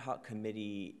the ad hoc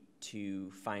committee to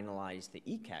finalize the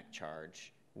ECAC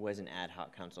charge was an ad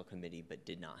hoc council committee, but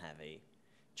did not have a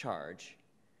charge.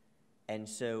 And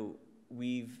so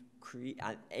we've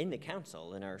in the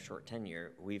council, in our short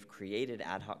tenure, we've created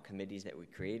ad hoc committees that we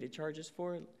created charges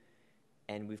for,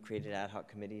 and we've created ad hoc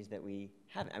committees that we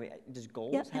haven't. I mean, does yeah.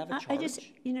 goals have a and charge? I just,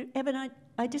 Evan,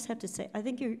 I just have to say, I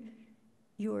think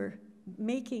you're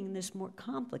making this more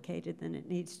complicated than it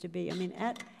needs to be. I mean,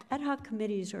 ad hoc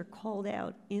committees are called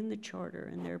out in the charter,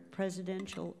 and they're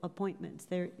presidential appointments.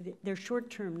 They're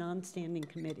short-term, non-standing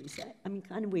committees. I mean,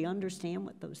 kind of, we understand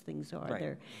what those things are.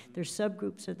 Right. They're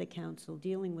subgroups of the council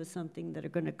dealing with something that are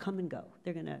going to come and go.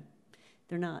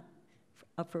 They're not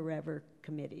a forever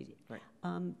committee. Right.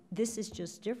 This is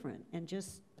just different, and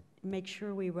just make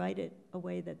sure we write it a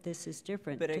way that this is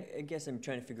different. But I guess I'm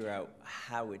trying to figure out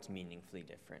how it's meaningfully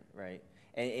different, right?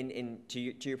 And to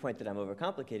your point that I'm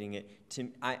overcomplicating it,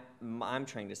 I'm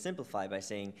trying to simplify by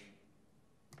saying,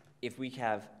 if we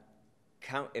have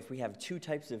two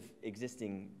types of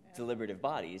existing deliberative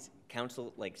bodies,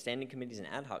 council, like standing committees and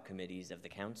ad hoc committees of the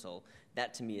council,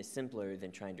 that to me is simpler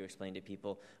than trying to explain to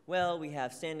people, well, we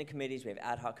have standing committees, we have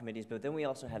ad hoc committees, but then we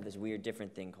also have this weird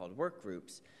different thing called work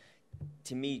groups.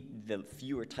 To me, the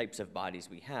fewer types of bodies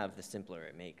we have, the simpler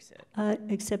it makes it.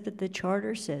 Except that the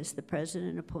charter says the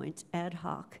president appoints ad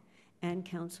hoc and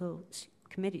council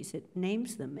committees. It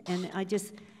names them. And I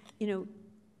just,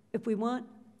 if we want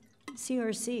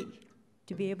CRC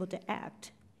to be able to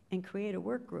act and create a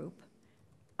work group,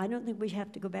 I don't think we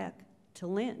have to go back to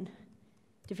Lynn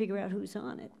to figure out who's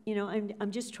on it.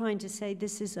 I'm just trying to say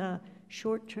this is a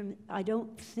short-term, I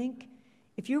don't think,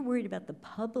 if you're worried about the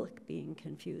public being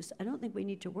confused, I don't think we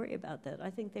need to worry about that.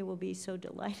 I think they will be so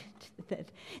delighted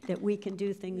that we can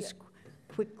do things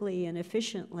quickly and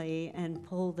efficiently and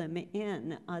pull them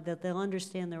in, that they'll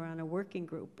understand they're on a working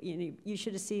group. You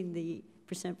should have seen the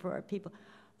percent for our people.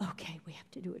 Okay, we have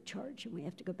to do a charge, and we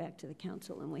have to go back to the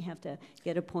council, and we have to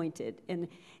get appointed.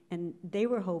 And they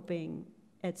were hoping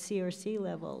at CRC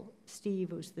level,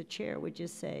 Steve, who's the chair, would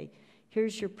just say,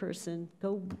 here's your person,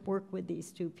 go work with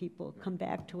these two people, come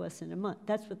back to us in a month.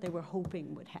 That's what they were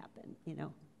hoping would happen,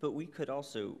 But we could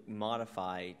also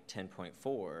modify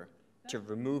 10.4 to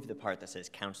remove the part that says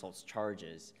council's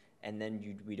charges and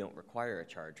then we don't require a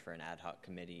charge for an ad hoc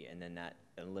committee, and then that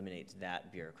eliminates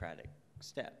that bureaucratic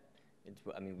step.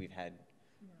 I mean, we've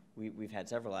had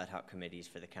several ad hoc committees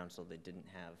for the council that didn't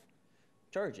have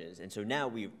charges, and so now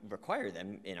we require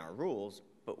them in our rules,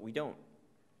 but we don't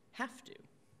have to.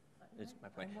 That's my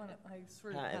point. I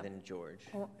sort of And have, then George.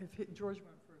 George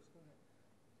went first, go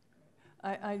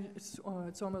ahead.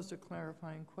 It's almost a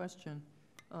clarifying question,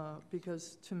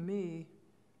 because to me,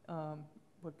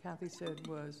 what Kathy said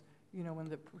was, you know, when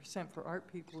the Percent for Art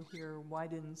people here, why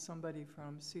didn't somebody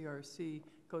from CRC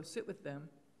go sit with them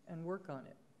and work on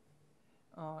it?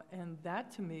 And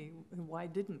that, to me, why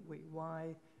didn't we?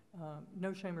 Why,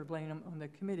 no shame or blame on the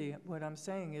committee. What I'm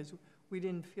saying is, we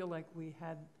didn't feel like we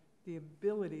had the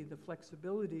ability, the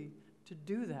flexibility to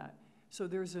do that. So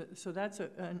that's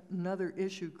another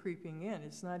issue creeping in.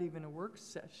 It's not even a work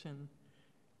session,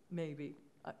 maybe,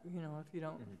 you know, if you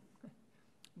don't. Mm-hmm.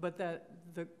 But that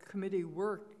the committee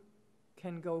work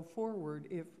can go forward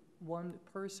if one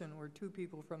person or two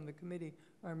people from the committee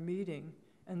are meeting,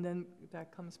 and then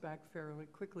that comes back fairly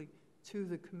quickly to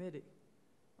the committee.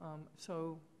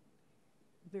 So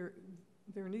there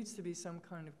needs to be some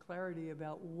kind of clarity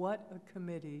about what a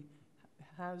committee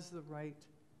has the right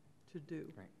to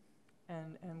do. Right.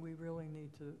 And we really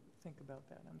need to think about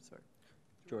that. I'm sorry.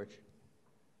 George.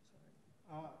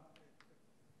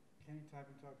 Can you type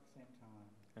and talk at the same time?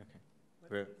 Okay.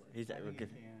 He's I think we're he good.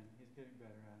 can. He's getting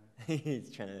better at it. He's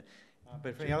trying to. But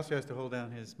if he also has to hold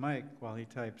down his mic while he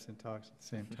types and talks at the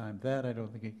same time, that I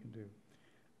don't think he can do.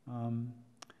 Evan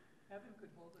could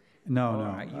hold it. No, Oh, no.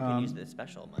 all right, you can use the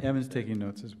special mic. Evan's taking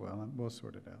notes as well, and we'll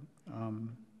sort it out.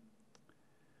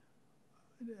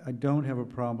 I don't have a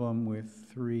problem with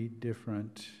 3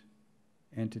 different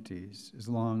entities, as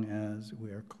long as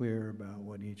we are clear about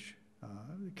what each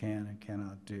can and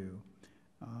cannot do.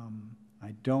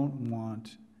 I don't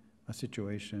want a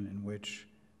situation in which,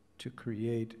 to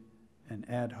create an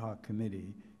ad hoc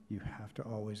committee, you have to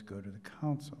always go to the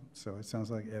council. So it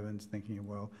sounds like Evan's thinking,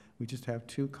 well, we just have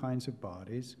 2 kinds of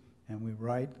bodies, and we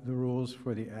write the rules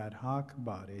for the ad hoc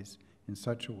bodies in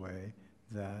such a way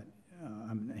that,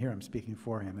 I'm speaking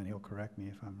for him, and he'll correct me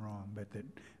if I'm wrong, but that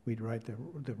we'd write the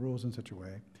rules in such a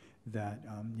way that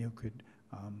you could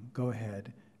go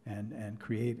ahead and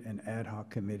create an ad hoc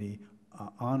committee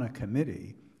on a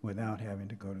committee without having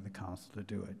to go to the council to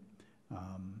do it.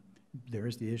 There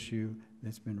is the issue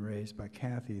that's been raised by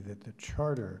Kathy that the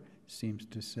charter seems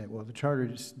to say, well, the charter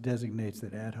just designates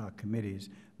that ad hoc committees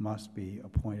must be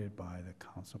appointed by the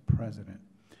council president.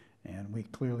 And we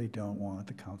clearly don't want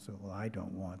the council, well, I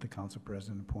don't want the council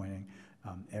president appointing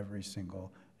every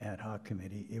single ad hoc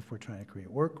committee if we're trying to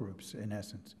create work groups, in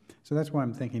essence. So that's why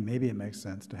I'm thinking maybe it makes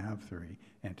sense to have 3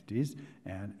 entities,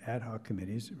 and ad hoc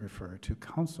committees refer to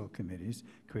council committees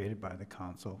created by the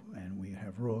council, and we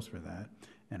have rules for that.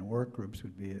 And work groups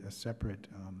would be a separate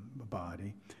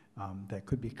body that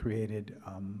could be created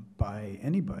by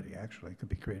anybody, actually. It could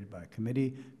be created by a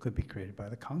committee, could be created by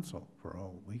the council, for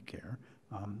all we care.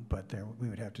 But we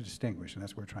would have to distinguish, and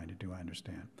that's what we're trying to do, I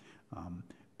understand.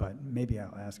 But maybe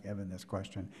I'll ask Evan this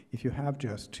question. If you have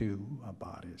just 2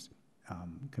 bodies,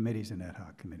 committees and ad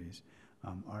hoc committees,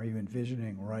 are you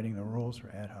envisioning writing the rules for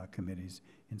ad hoc committees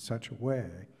in such a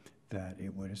way that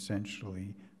it would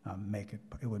essentially make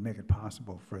it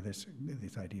possible for this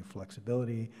idea of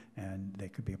flexibility, and they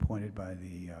could be appointed by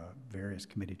the various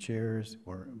committee chairs,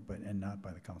 and not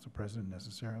by the council president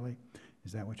necessarily?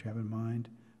 Is that what you have in mind?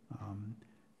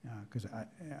 Because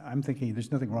I'm thinking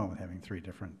there's nothing wrong with having 3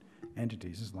 different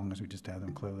entities as long as we just have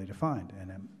them clearly defined,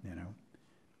 and you know.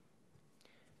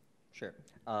 Sure.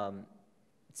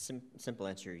 Simple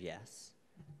answer, yes.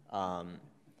 And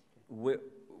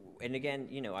again,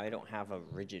 you know, I don't have a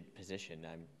rigid position.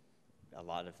 A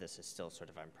lot of this is still sort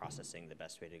of, I'm processing the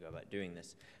best way to go about doing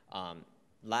this.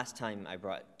 Last time I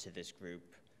brought to this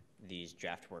group these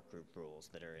draft work group rules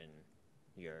that are in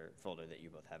your folder that you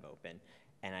both have open.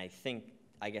 And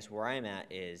I guess where I'm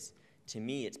at is, to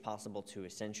me, it's possible to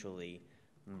essentially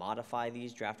modify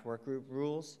these draft work group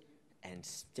rules and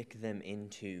stick them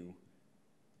into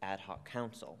ad hoc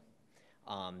council.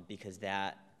 Because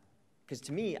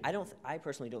to me, I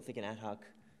personally don't think an ad hoc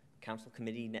council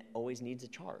committee always needs a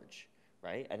charge,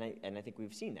 right? And I think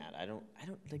we've seen that. I don't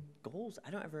like goals.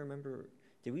 I don't ever remember,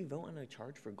 did we vote on a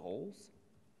charge for goals?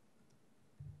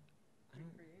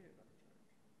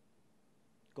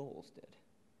 Goals did.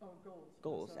 Oh, goals.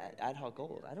 Goals, Sorry. ad hoc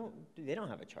goals. They don't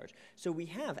have a charge. So we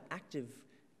have active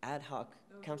ad hoc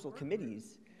Those are council work committees.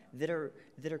 groups, that are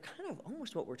kind of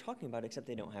almost what we're talking about, except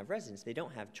they don't have residents, they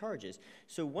don't have charges.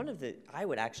 So I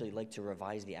would actually like to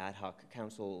revise the ad hoc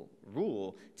council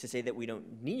rule to say that we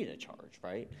don't need a charge,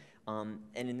 right? And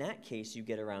in that case, you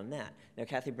get around that. Now,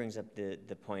 Kathy brings up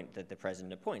the point that the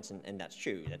president appoints, and that's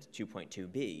true. That's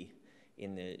 2.2b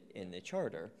in the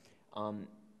charter.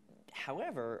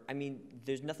 However, I mean,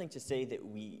 there's nothing to say that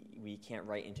we can't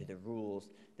write into the rules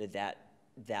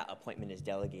that appointment is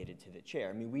delegated to the chair.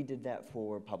 I mean, we did that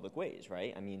for Public Ways,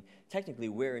 right? I mean, technically,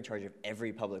 we're in charge of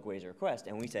every Public Ways request,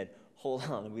 and we said, hold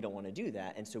on, we don't want to do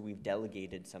that, and so we've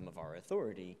delegated some of our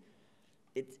authority.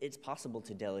 It's possible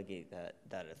to delegate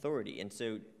that authority, and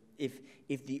so if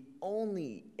the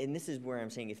only, and this is where I'm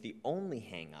saying, if the only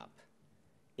hang-up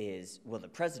is, well, the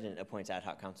president appoints ad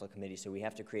hoc council committees, so we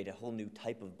have to create a whole new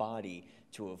type of body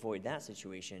to avoid that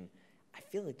situation, I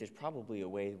feel like there's probably a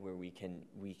way where we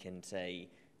can say,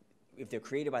 if they're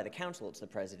created by the council, it's the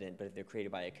president, but if they're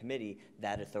created by a committee,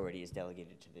 that authority is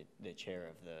delegated to the chair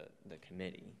of the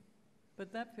committee.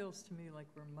 But that feels to me like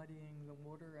we're muddying the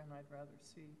water, and I'd rather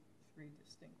see 3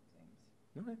 distinct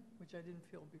things, Okay. which I didn't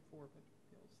feel before, but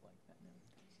feels like that now.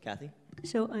 Kathy?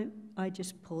 So I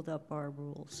just pulled up our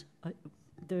rules.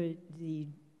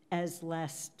 As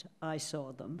last I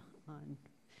saw them on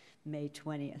May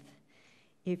 20th.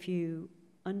 If you,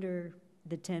 under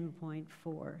the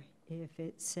 10.4, if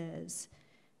it says,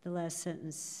 the last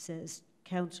sentence says,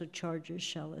 council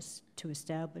charges to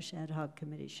establish ad hoc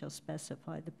committees shall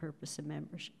specify the purpose of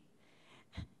membership.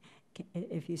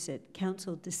 If you said,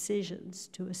 council decisions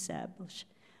to establish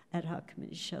ad hoc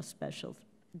committees shall special,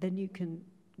 then you can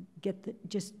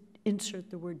just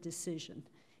insert the word decision,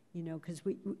 you know, because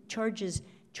charges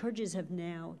have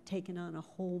now taken on a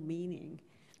whole meaning.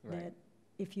 Right. That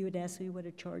if you had asked me what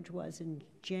a charge was in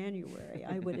January,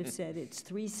 I would have said it's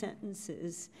 3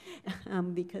 sentences,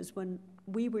 because when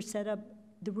we were set up,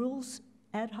 the rules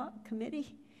ad hoc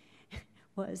committee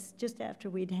was just after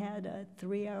we'd had a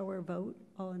 3-hour vote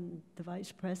on the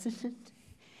vice president.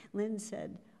 Lynn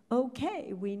said,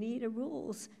 okay, we need a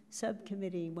rules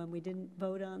subcommittee when we didn't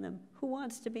vote on them. Who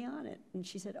wants to be on it? And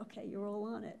she said, okay, you're all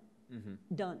on it.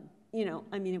 Mm-hmm. Done. You know,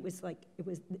 I mean, it was,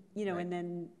 you know, Right. and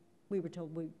then we were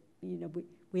told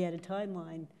we had a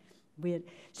timeline.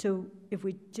 So if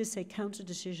we just say council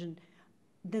decision,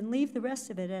 then leave the rest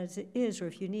of it as it is, or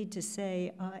if you need to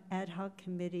say ad hoc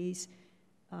committees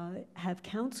have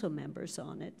council members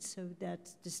on it, so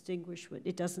that's distinguished.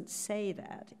 It doesn't say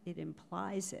that, it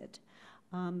implies it.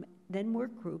 Then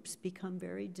work groups become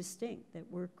very distinct, that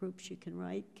work groups you can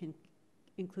write can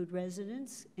include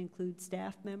residents, include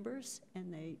staff members,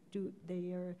 and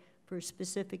they are for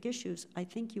specific issues. I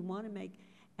think you want to make,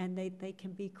 and they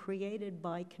can be created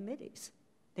by committees.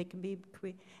 They can be,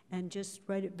 and just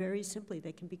write it very simply,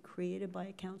 they can be created by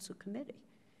a council committee.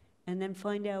 And then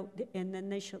find out, and then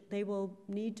they will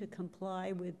need to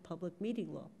comply with public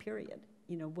meeting law, period.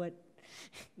 You know,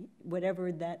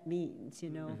 whatever that means, you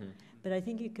know. Mm-hmm. But I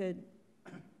think you could,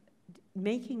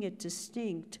 making it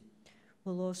distinct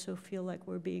will also feel like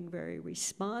we're being very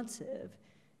responsive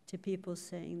to people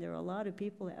saying there are a lot of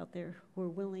people out there who are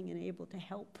willing and able to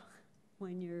help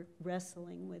when you're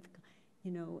wrestling with,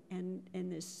 you know, and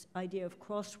this idea of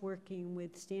cross-working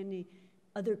with standing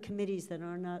other committees that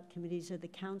are not committees of the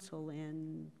council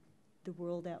and the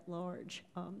world at large.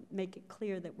 Make it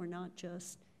clear that we're not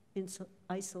just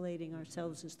isolating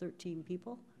ourselves as 13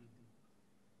 people.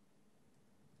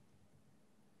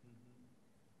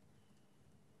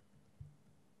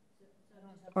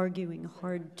 Arguing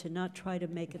hard to not try to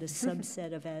make it a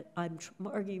subset of I'm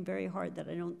arguing very hard that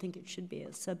I don't think it should be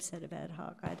a subset of ad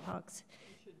hoc. Ad hocs.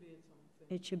 It should be its own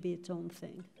thing. It should be its own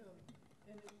thing.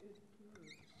 And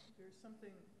there's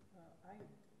something,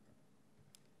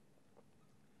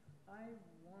 I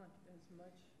want as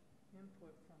much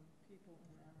input from people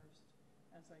in Amherst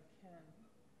as I can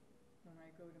when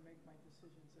I go to make my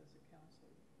decisions as a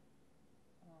counselor.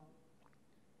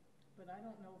 But I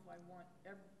don't know if I want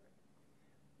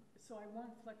so I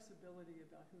want flexibility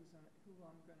about who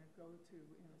I'm going to go to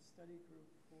in a study group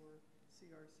for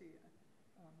CRC.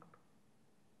 I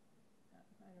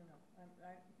don't know.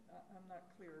 I'm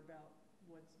not clear about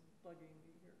what's bugging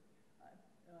me here.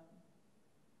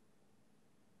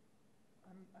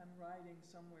 I'm riding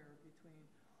somewhere between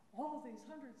all these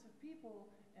hundreds of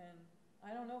people, and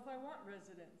I don't know if I want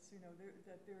residents. You know,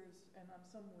 and I'm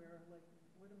somewhere like,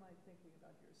 what am I thinking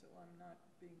about here? So I'm not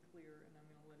being clear, and I'm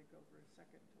going to let it go for a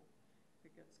second till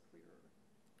it gets clearer.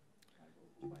 I will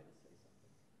try to say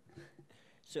something.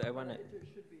 So I want to. There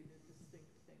should be the distinct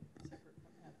thing separate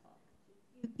from ad hoc.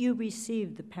 You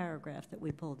received the paragraph that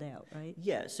we pulled out, right?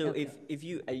 Yeah. So Okay. if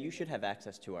you should have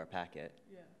access to our packet.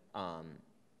 Yeah.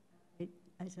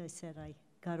 as I said, I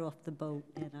got off the boat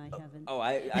and I haven't. Oh,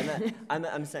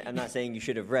 I'm not saying you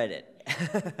should have read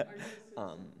it.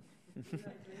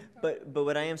 But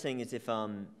what I am saying is if,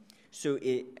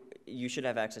 you should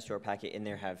have access to our packet. In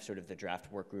there have sort of the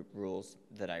draft work group rules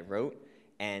that I wrote,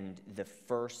 and the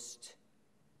first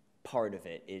part of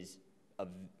it is a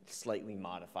slightly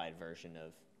modified version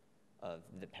of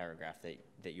the paragraph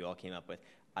that you all came up with.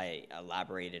 I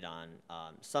elaborated on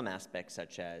some aspects,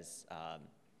 such as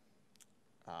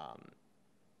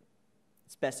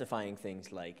specifying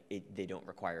things like they don't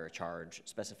require a charge,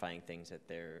 specifying things that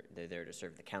they're there to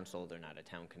serve the council, they're not a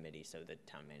town committee, so the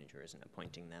town manager isn't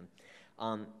appointing them.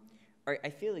 I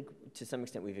feel like to some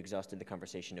extent we've exhausted the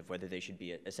conversation of whether they should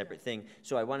be a separate thing,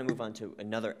 so I want to move on to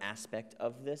another aspect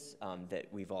of this that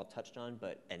we've all touched on,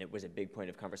 and it was a big point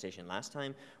of conversation last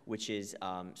time, which is,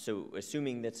 so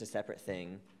assuming that's a separate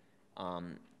thing,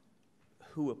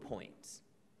 who appoints?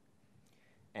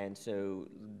 And so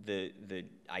the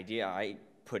idea I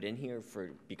put in here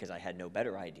because I had no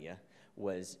better idea,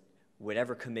 was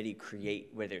whatever committee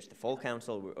whether it's the full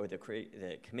council or the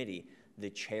committee, the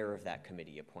chair of that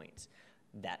committee appoints.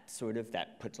 That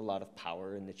puts a lot of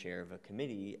power in the chair of a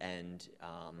committee, and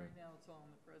Right now, it's all on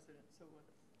the president, so what?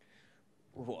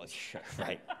 well, sure,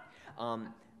 right.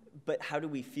 But how do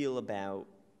we feel about?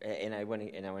 And I want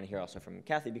to hear also from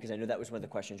Kathy, because I know that was one of the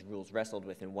questions rules wrestled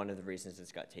with, and one of the reasons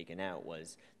this got taken out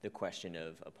was the question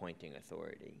of appointing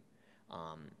authority.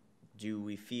 Do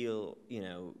we feel,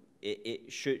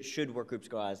 it should work groups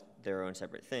go as their own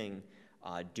separate thing?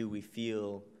 Do we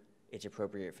feel it's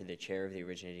appropriate for the chair of the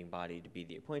originating body to be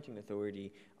the appointing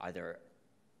authority? Are there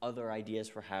other ideas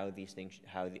for how these things,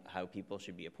 how people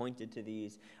should be appointed to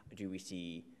these? Do we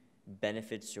see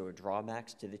benefits or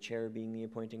drawbacks to the chair being the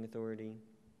appointing authority?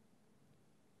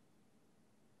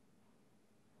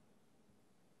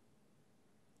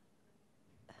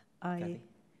 Kathy?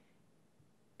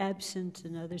 Absent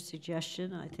another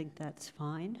suggestion, I think that's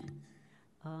fine.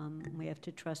 We have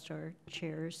to trust our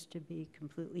chairs to be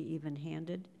completely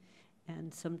even-handed,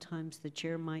 and sometimes the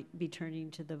chair might be turning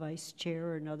to the vice chair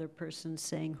or another person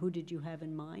saying, who did you have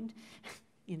in mind?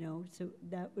 So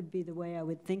that would be the way I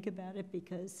would think about it,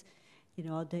 because,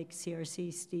 I'll take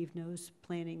CRC, Steve knows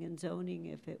planning and zoning.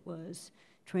 If it was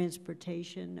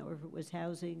transportation or if it was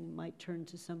housing, might turn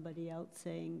to somebody else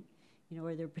saying,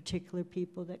 are there particular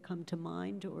people that come to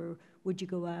mind, or would you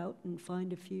go out and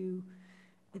find a few,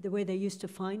 the way they used to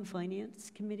find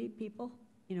finance committee people,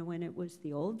 when it was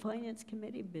the old finance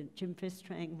committee, Jim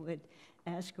Fistrang would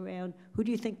ask around, who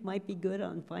do you think might be good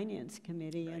on finance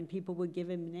committee? Right. And people would give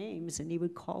him names, and he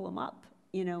would call them up,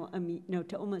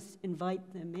 to almost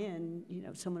invite them in,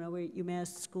 someone over at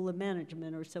UMass School of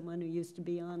Management, or someone who used to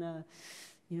be on a,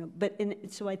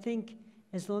 so I think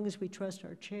as long as we trust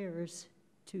our chairs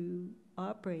to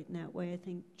operate in that way, I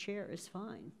think chair is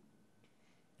fine.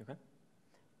 Okay.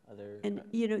 And,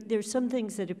 there's some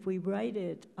things that if we write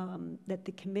it, that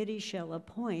the committee shall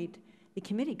appoint, the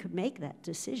committee could make that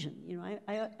decision.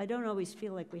 I don't always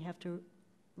feel like we have to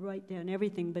write down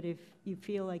everything, but if you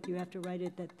feel like you have to write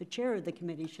it that the chair of the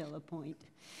committee shall appoint.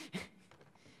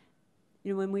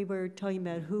 When we were talking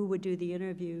about who would do the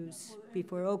interviews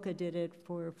before Oka did it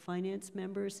for finance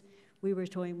members, we were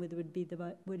toying with would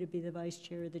it be the vice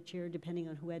chair or the chair, depending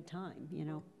on who had time,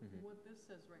 Mm-hmm. What this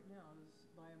says right now is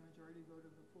by a majority vote of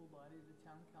the full body, the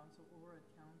town council or a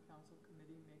town council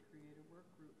committee may create a work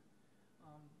group.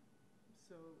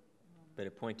 But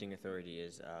appointing authority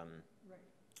is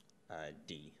right.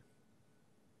 D.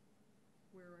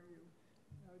 Where are you?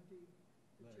 D,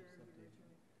 the chair of the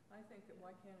originating. I think that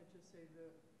why can't it just say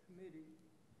the committee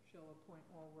shall appoint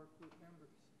all work group members?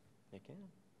 It can.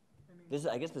 I mean,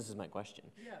 I guess this is my question.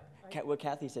 Yeah. What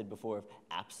Kathy said before,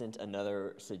 absent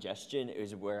another suggestion,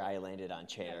 is where I landed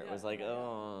on chair. It was like,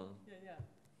 oh. Yeah.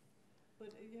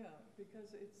 But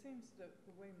because it seems that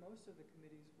the way most of the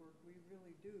committees work, we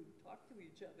really do talk to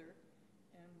each other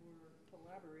and we're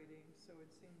collaborating, so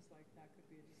it seems like that could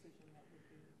be a decision that would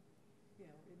be,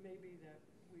 it may be that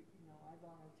I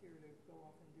volunteer to go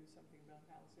off and do something about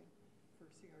housing for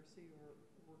CRC or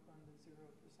work on the 0%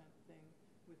 thing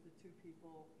with the two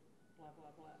people, blah,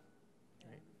 blah, blah.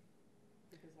 And right.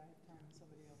 Because I have time and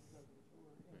somebody else doesn't,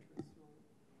 or interest, or.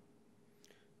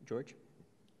 George?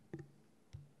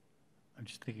 I'm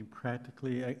just thinking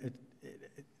practically,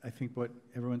 I think what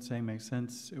everyone's saying makes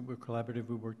sense. We're collaborative,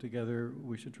 we work together,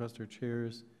 we should trust our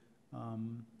chairs.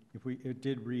 It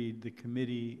did read, the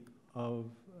committee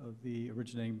of the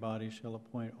originating body shall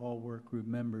appoint all work group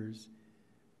members.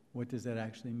 What does that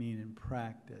actually mean in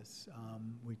practice?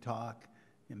 We talk,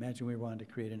 imagine we wanted to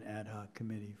create an ad hoc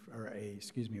committee, or a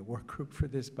work group for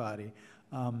this body.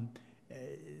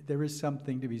 there is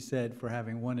something to be said for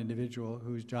having one individual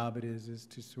whose job it is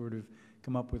to sort of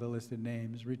come up with a list of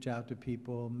names, reach out to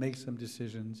people, make some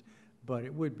decisions, but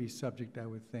it would be subject, I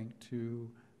would think, to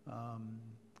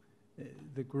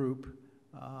the group.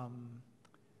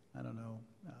 I don't know.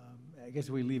 I guess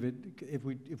we leave it, if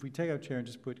we take out chair and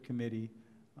just put committee,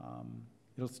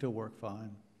 it'll still work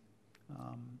fine.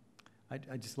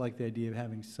 I just like the idea of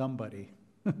having somebody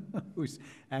who's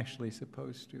actually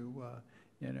supposed to,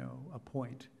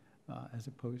 appoint, as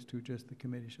opposed to just the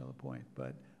committee shall appoint.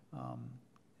 But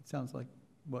it sounds like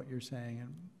what you're saying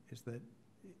is that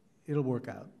it'll work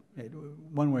out,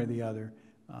 one way or the other,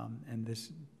 and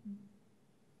this.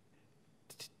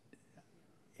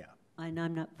 And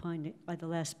I'm not finding, the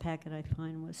last packet I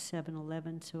find was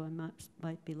 7-11, so I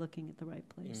might be looking at the right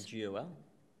In place. GOL?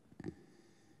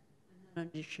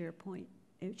 Under SharePoint.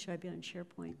 Should I be on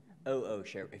SharePoint? Oh,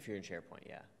 if you're in SharePoint,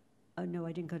 yeah. Oh, no,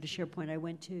 I didn't go to SharePoint. I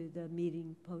went to the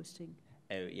meeting posting.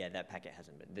 Oh, yeah, that packet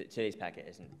hasn't been, today's packet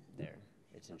isn't there.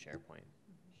 It's in SharePoint.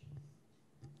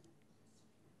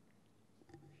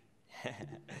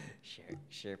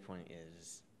 SharePoint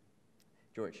is,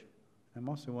 George. I'm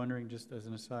also wondering, just as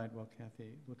an aside, while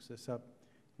Kathy looks this up,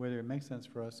 whether it makes sense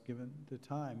for us, given the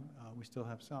time, we still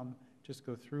have some, just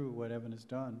go through what Evan has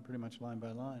done, pretty much line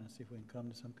by line, and see if we can come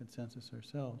to some consensus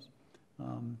ourselves.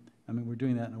 I mean, we're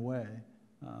doing that in a way,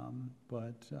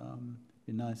 but it'd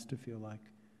be nice to feel like,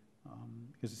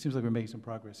 because it seems like we're making some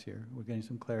progress here. We're getting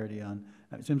some clarity on,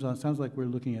 it sounds like we're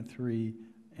looking at 3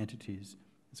 entities.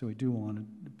 So we do want to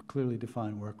clearly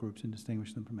define work groups and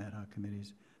distinguish them from ad hoc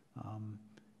committees.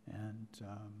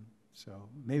 So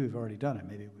maybe we've already done it.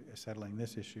 Maybe settling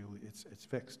this issue, it's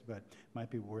fixed, but it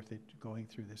might be worth it going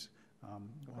through this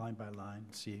line by line,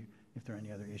 see if there are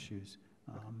any other issues.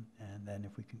 And then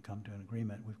if we can come to an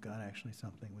agreement, we've got actually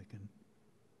something we can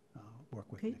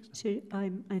work with Okay, next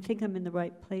time. so I think I'm in the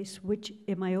right place.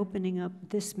 Am I opening up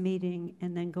this meeting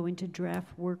and then going to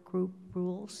draft work group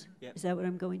rules? Yep. Is that what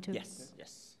I'm going to? Yes,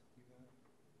 yes.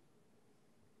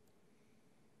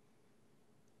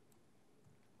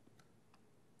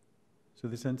 So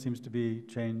this then seems to be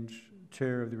change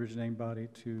chair of the originating body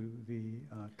to the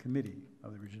committee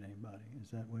of the originating body. Is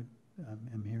that what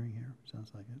I'm hearing here?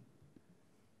 Sounds like it. In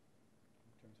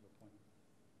terms of appointment.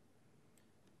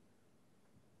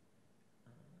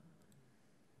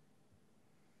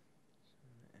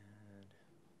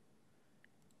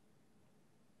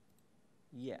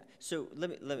 Yeah, so let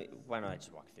me, why don't I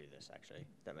just walk through this, actually?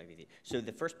 That might be so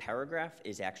the first paragraph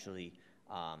is actually,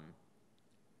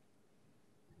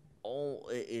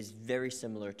 is very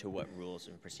similar to what rules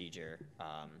and procedure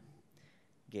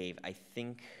gave. I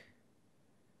think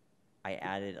I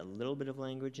added a little bit of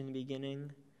language in the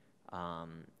beginning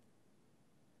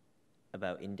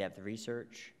about in-depth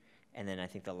research, and then I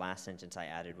think the last sentence I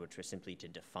added, which was simply to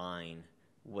define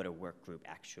what a work group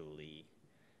actually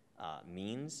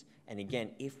means. And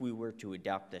again, if we were to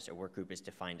adopt this, a work group is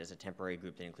defined as a temporary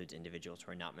group that includes individuals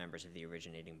who are not members of the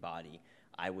originating body.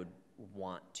 I would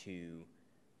want to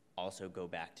also go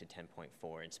back to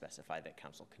 10.4 and specify that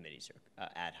council committees are,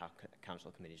 ad hoc council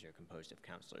committees are composed of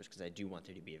councilors, because I do want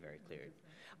there to be a very clear.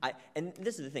 And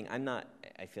this is the thing,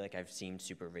 I feel like I've seemed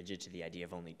super rigid to the idea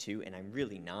of only 2, and I'm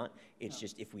really not. It's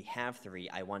just if we have 3,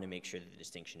 I want to make sure that the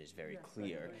distinction is very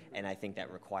clear, and I think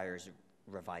that requires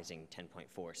revising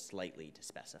 10.4 slightly to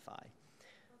specify.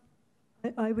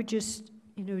 I would just,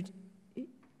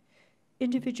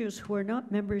 individuals who are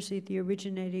not members of the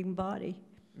originating body,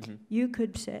 Mm-hmm. you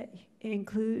could say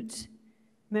includes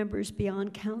members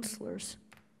beyond councilors.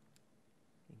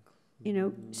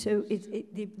 So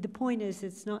the point is,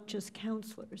 it's not just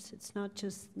councilors. It's not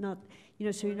just so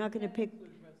you're not going to pick.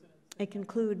 It can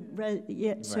include,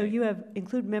 so Right. you have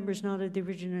include members not of the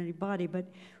originating body, but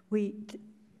Right.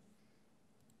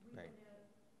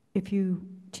 to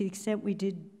the extent we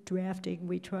did drafting,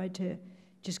 we tried to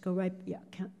just go right,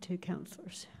 to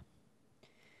councilors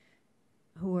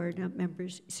who are not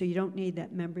members. So you don't need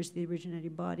that members of the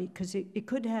originating body, because it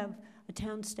could have a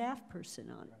town staff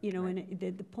person on it, Right.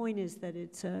 and the point is that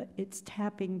it's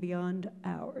tapping beyond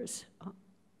hours.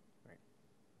 Right.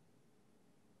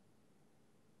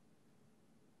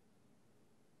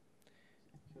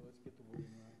 So let's get the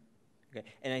wording right. Okay,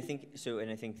 and I think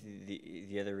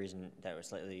the other reason that was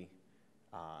slightly,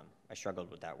 I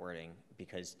struggled with that wording,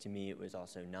 because to me it was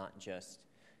also not just,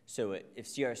 so if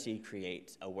CRC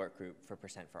creates a work group for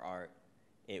Percent for Art,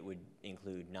 it would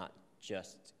include not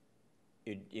just,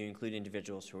 it would include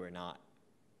individuals who are not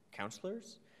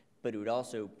counselors, but it would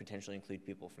also potentially include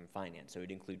people from finance. So it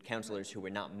would include counselors who were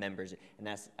not members, and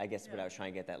that's, I guess, what I was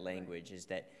trying to get that language, is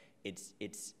that it's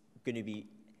going to be,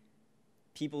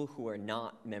 people who are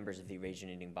not members of the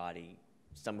originating body,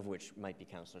 some of which might be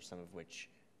counselors, some of which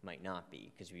might not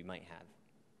be, because we might have,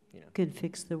 Could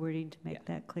fix the wording to make Yeah.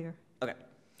 that clear. Okay.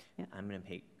 Yeah. I'm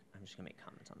just gonna make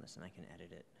comments on this, and I can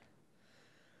edit it.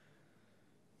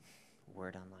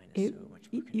 Word online is so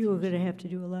much more You are going to confusing. have to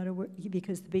do a lot of work,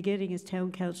 because the beginning is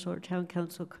town council or town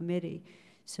council committee.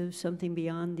 So something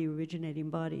beyond the originating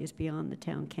body is beyond the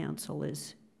town council,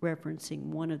 is referencing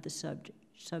one of the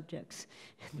subjects.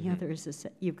 And the Mhm. other is,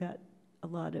 you've got a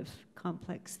lot of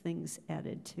complex things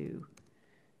added to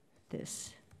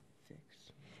this.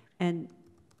 Fix. And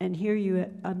here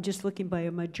I'm just looking by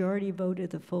a majority vote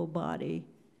of the full body,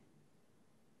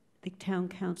 the town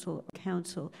council.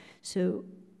 So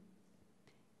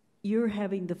you're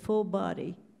having the full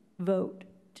body vote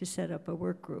to set up a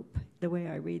work group, the way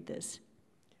I read this.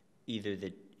 Either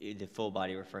the full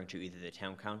body referring to either the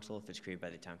town council, if it's created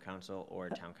by the town council, or a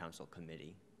town council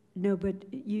committee. No,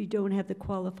 but you don't have the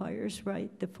qualifiers, right?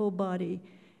 The full body,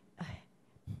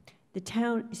 the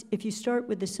town, if you start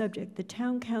with the subject, the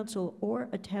town council or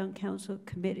a town council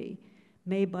committee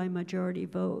may by majority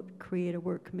vote create a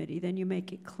work committee, then you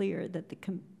make it clear that the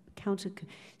council,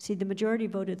 see, the majority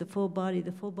vote of the full body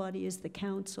is the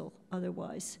council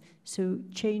otherwise. So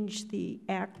change the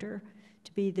actor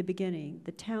to be the beginning.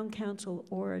 The town council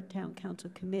or a town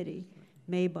council committee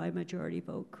may by majority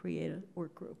vote create a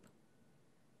work group.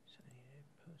 So I need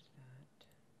to post that.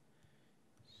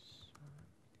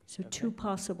 So Okay. two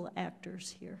possible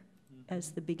actors here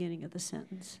as the beginning of the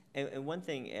sentence. And one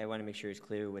thing I want to make sure is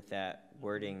clear with that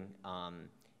wording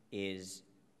is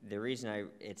the reason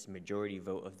it's majority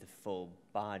vote of the full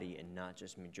body and not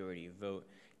just majority vote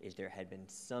is there had been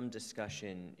some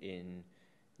discussion in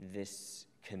this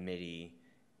committee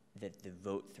that the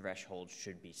vote threshold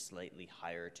should be slightly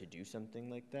higher to do something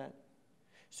like that.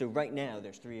 So right now,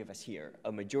 there's 3 of us here.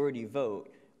 A majority vote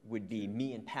would be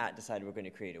me and Pat decided we're going to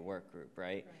create a work group,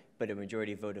 right? But a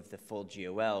majority vote of the full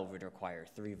GOL would require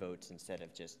 3 votes instead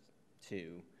of just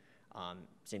 2.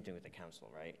 Same thing with the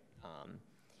council, right?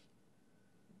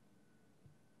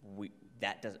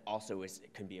 That does also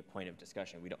can be a point of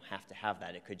discussion. We don't have to have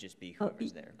that. It could just be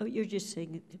whoever's there. Oh, you're just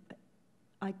saying,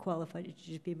 I qualified it to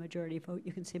just be majority vote.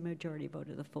 You can say majority vote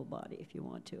of the full body if you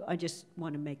want to. I just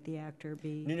want to make the actor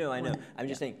be. No, I know. one. I'm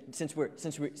just saying, since we're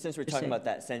talking saying. about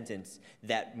that sentence,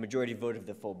 that majority vote of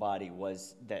the full body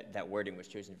was, that wording was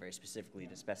chosen very specifically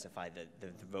to specify that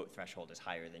the vote threshold is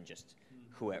higher than just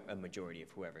a majority of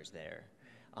whoever's there.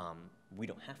 We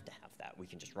don't have to have that. We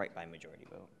can just write by majority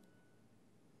vote.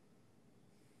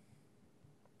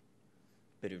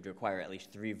 But it would require at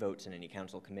least 3 votes in any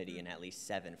council committee and at least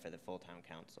 7 for the full town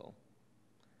council.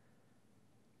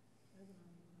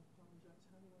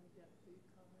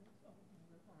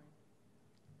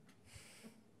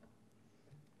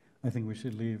 I think we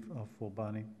should leave a full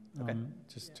body, Okay.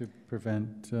 just to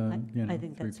prevent, I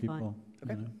think 3 that's fine. people.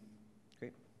 Okay. you know.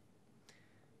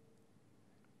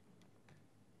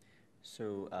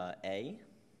 So, A,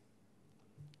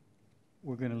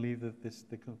 We're going to leave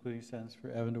the concluding sentence for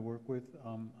Evan to work with.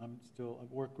 A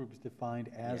work group is defined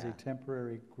as a Yeah.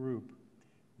 temporary group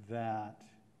that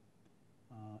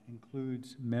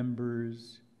includes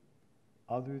members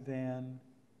other than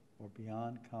or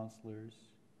beyond counselors,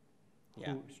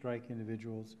 yeah. strike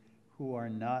individuals who are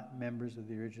not members of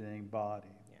the originating body.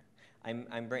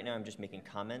 Right now I'm just making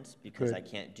comments because Good. I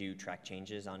can't do track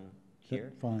changes on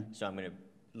here. Fine. So I'm going to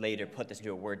later put this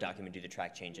into a Word document, do the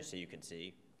track changes so you can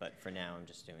see. But for now, I'm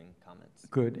just doing comments.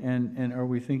 Good, and are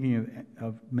we thinking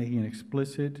of making it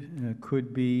explicit?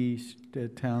 Could be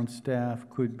town staff,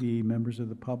 could be members of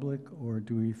the public, or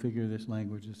do we figure this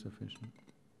language is sufficient?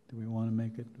 Do we want to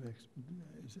make it,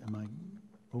 am I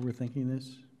overthinking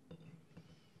this?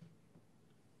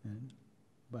 And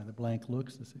by the blank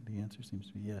looks, the answer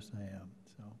seems to be yes, I am,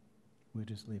 so we'll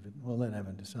just leave it, we'll let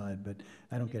Evan decide, but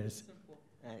I don't get it.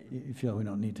 You feel we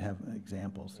don't need to have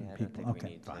examples Yeah, and I don't people? think we Okay,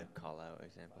 need fine. to call out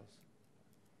examples.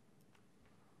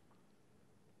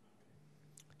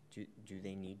 Do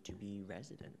they need to be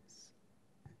residents?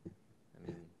 I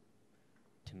mean,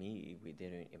 to me, we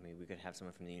could have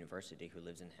someone from the university who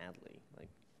lives in Hadley, like,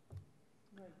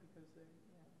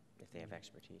 if they have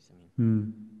expertise,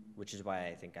 which is why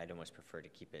I think I'd almost prefer to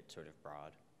keep it sort of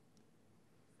broad.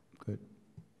 Good.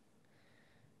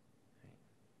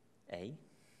 A?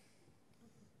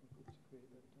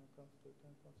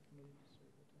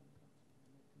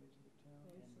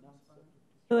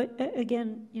 But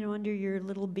again, under your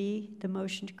little b, the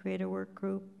motion to create a work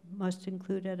group must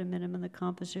include at a minimum the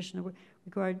composition of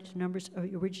regard to numbers of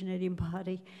originating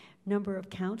body, number of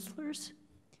counselors,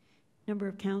 and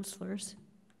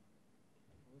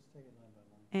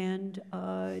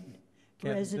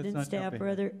Kathy, let's resident not staff jump or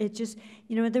ahead. other, it just,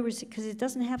 you know, there was, because it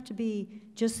doesn't have to be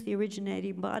just the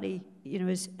originating body. You know,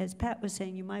 as Pat was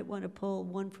saying, you might want to pull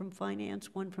one from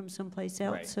finance, one from someplace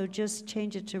else. Right. So just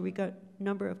change it to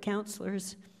number of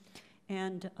counselors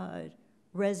and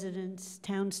residents,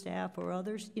 town staff, or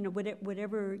others, you know,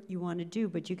 whatever you want to do,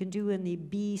 but you can do in the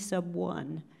B sub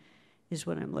 1 is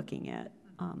what I'm looking at,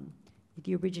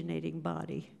 the originating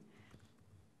body.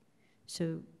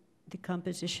 So the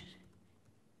composition,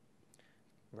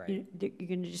 Right.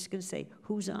 you're just going to say,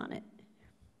 who's on it?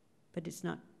 But it's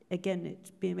not, again,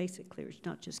 it makes it clear, it's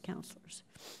not just counselors.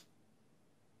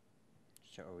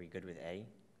 So are we good with A?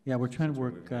 Yeah, we're trying to Since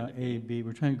we're work moving on to A, B. B,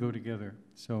 we're trying to go together,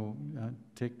 so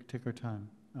take our time.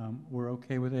 We're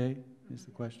okay with A, is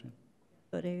the question?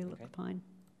 But A look Okay. fine.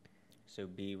 So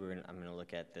B, I'm gonna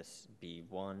look at this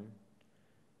B1.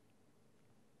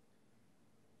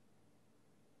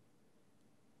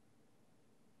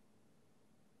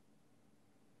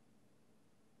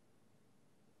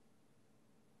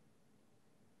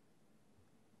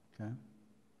 Okay.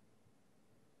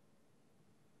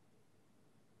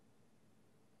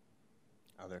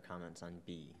 Other comments on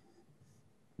B?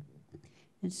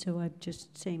 And so I'm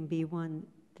just saying B1,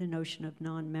 the notion of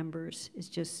non-members is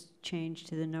just changed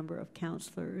to the number of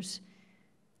counselors,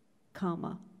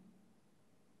 comma,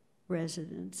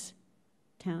 residents,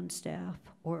 town staff,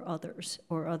 or others,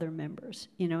 or other members.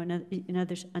 You know, in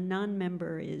others, a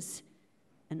non-member is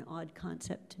an odd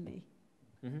concept to me.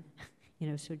 Mm-hmm. You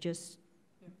know, so just,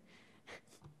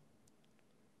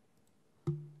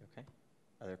 Okay.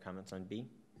 Other comments on B?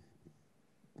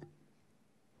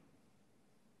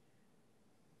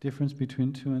 Difference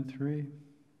between 2 and 3?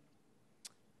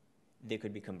 They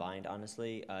could be combined,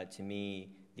 honestly. To me,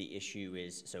 the issue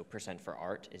is, so percent for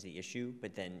art is the issue,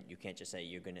 but then you can't just say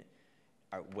you're gonna,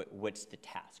 what's the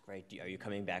task, right? Are you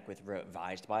coming back with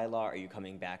revised bylaw? Are you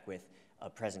coming back with a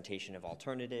presentation of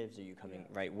alternatives? Are you coming,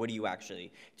 right? What do you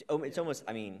actually, it's almost,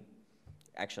 I mean,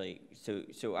 actually,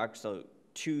 so actually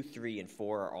 2, 3, and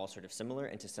 4 are all sort of similar,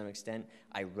 and to some extent,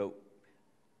 I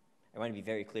want to be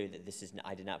very clear that this is,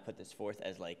 I did not put this forth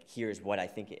as like, here's what I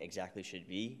think it exactly should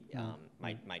be.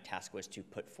 My task was to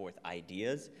put forth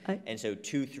ideas. And so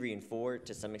 2, 3, and 4,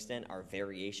 to some extent, are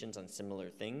variations on similar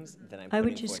things that I'm I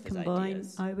would putting just forth as combine,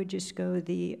 ideas. I would just go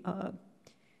the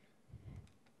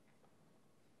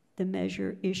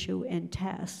measure, issue, and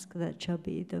task, that shall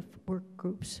be the work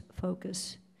group's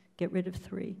focus. Get rid of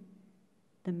 3.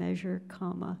 The measure,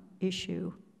 comma,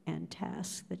 issue, and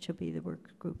task, that shall be the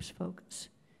work group's focus.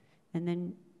 And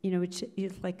then, you know, it's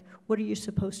like, what are you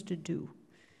supposed to do?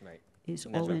 Right. Is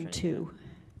And that's all what I'm in trying to get 2.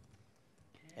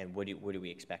 And what are we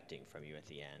expecting from you at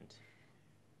the end?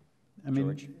 I mean,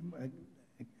 George?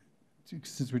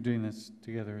 since we're doing this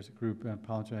together as a group, I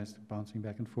apologize for bouncing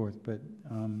back and forth, but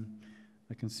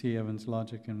I can see Evan's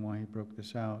logic and why he broke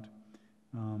this out.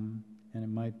 And it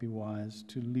might be wise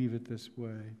to leave it this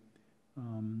way,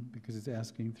 because it's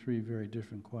asking 3 very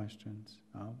different questions.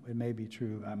 It may be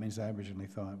true, I mean, as I originally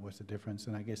thought, what's the difference?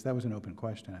 And I guess that was an open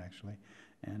question, actually.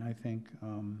 And I think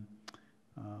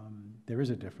there is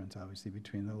a difference, obviously,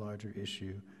 between the larger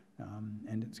issue,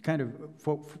 and it's kind of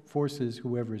forces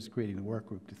whoever is creating the work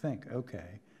group to think,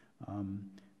 okay,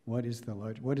 what is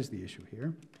the issue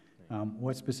here?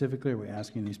 What specifically are we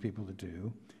asking these people to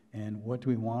do? And what do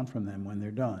we want from them when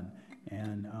they're done?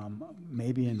 And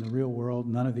maybe in the real world,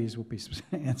 none of these will be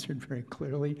answered very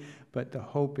clearly, but the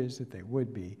hope is that they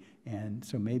would be. And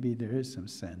so maybe there is some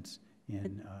sense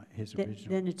in his original.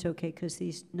 Then it's okay, because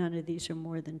none of these are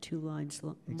more than 2 lines,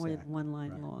 more than Exactly, 1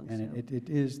 line right. long. And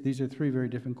So. these are 3 very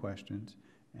different questions,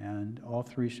 and all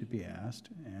 3 should be asked.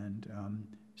 And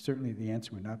certainly the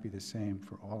answer would not be the same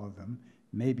for all of them.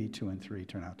 Maybe 2 and 3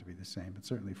 turn out to be the same, but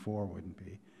certainly 4 wouldn't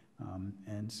be.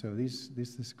 And so this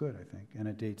is good, I think, and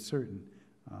a date certain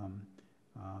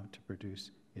to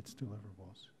produce its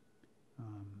deliverables.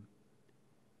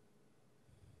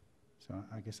 So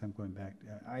I guess I'm going back.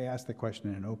 I asked the question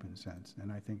in an open sense,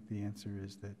 and I think the answer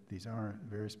is that these are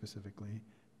very specifically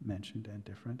mentioned and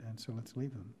different, and so let's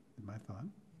leave them, in my thought.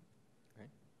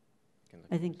 Can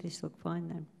look I at think this. these look fine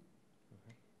then,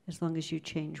 Okay. as long as you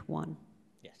change 1.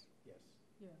 Yes. Yeah.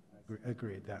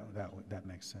 Agreed, that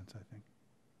makes sense, I think.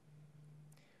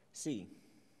 C.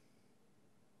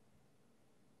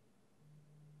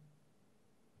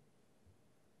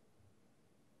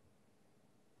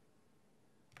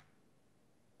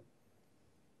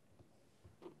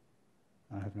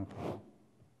 I have no problem.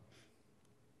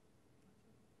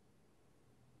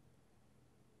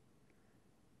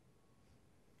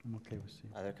 I'm okay with C.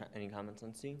 Any comments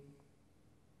on C?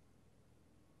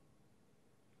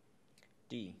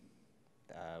 D.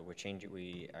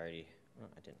 We Oh,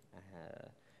 I didn't,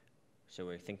 so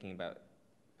we're thinking about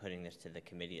putting this to the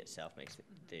committee itself, makes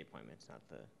the appointments, not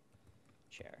the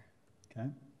chair. Okay?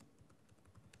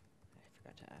 I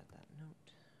forgot to add that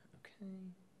note. Okay.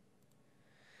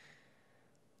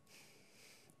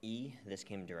 E, this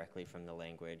came directly from the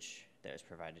language that was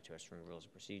provided to us from Rules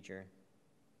of Procedure.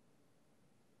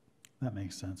 That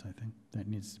makes sense, I think. There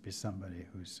needs to be somebody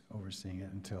who's overseeing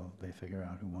it until they figure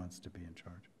out who wants to be in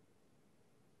charge.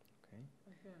 Okay.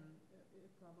 Again,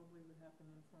 it probably would happen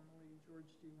informally. George,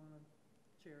 do you want to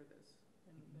chair this?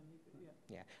 And then you could,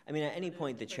 yeah. Yeah, I mean, at any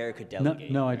point, the chair could No, delegate.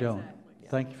 no, I right? don't. Exactly.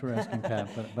 Thank you for asking, Pat,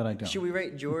 but I don't. Should we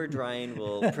write George Ryan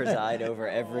will preside over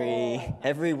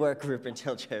every work group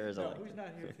until chair is elected? Who's not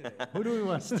here today? Who do we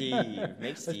want? Steve,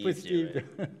 make Let's put Steve do Steve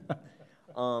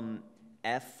it.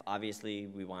 F, obviously,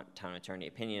 we want town attorney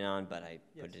opinion on, but I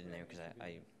put it in there because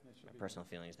my personal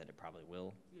feeling is that it probably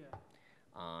will. Yeah,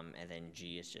 And then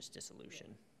G is just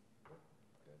dissolution.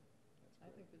 I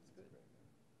think it's good.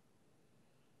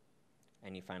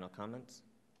 Any final comments?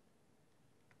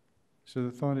 So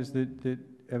the thought is that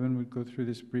Evan would go through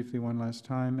this briefly one last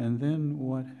time, and then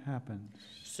what happens?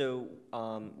 So,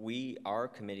 our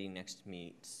committee next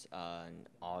meets on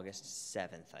August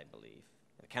 7th, I believe.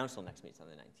 The council next meets on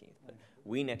the 19th, but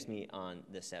we next meet on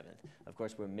the 7th. Of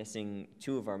course, we're missing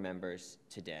 2 of our members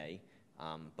today,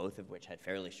 both of which had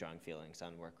fairly strong feelings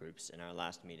on work groups in our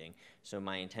last meeting. So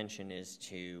my intention is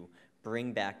to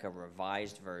bring back a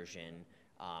revised version.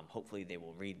 Hopefully they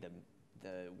will read the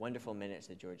wonderful minutes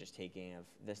that George is taking of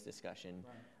this discussion.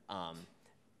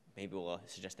 Maybe we'll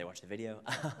suggest they watch the video.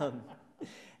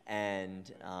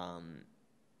 And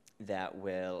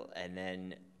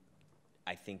then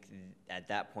I think at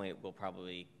that point, we'll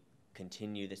probably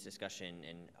continue this discussion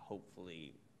and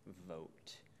hopefully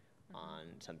vote on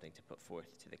something to put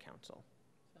forth to the council.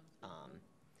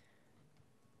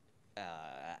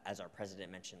 As our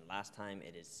president mentioned last time,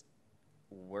 it is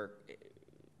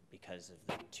because of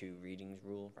the 2 readings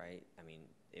rule, right? I mean,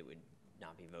 it would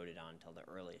not be voted on until the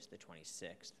earliest, the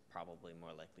 26th, probably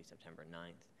more likely September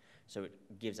 9th. So it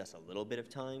gives us a little bit of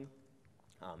time.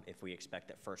 If we expect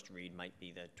that first read might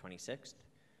be the 26th,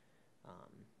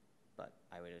 but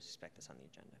I would expect this on the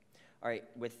agenda. All right,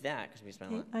 with that, because we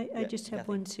spent a lot. I just have Kathy?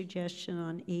 one suggestion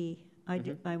on E.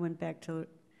 I went back to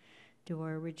do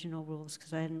our original rules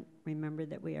because I hadn't remembered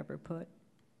that we ever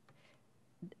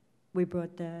we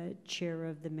brought the chair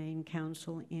of the main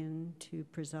council in to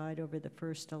preside over the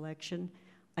first election.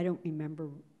 I don't remember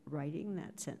writing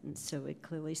that sentence, so it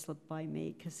clearly slipped by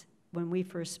me because when we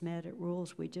first met at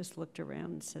Rules, we just looked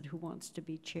around and said, who wants to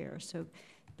be chair? So,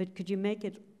 but could you make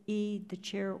it E, the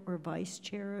chair or vice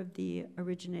chair of the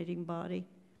originating body?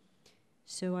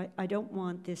 So I don't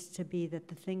want this to be that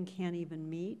the thing can't even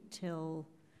meet till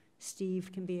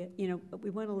Steve can be, but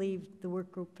we want to leave the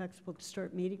work group flexible to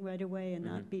start meeting right away and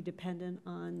not be dependent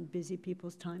on busy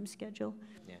people's time schedule.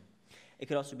 Yeah. It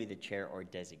could also be the chair or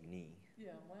designee.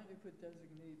 Yeah, why don't we put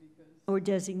designee because. Or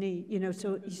designee,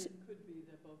 so. It could be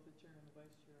that both the chair and the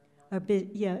vice chair are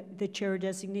not. Yeah, the chair or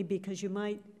designee, because you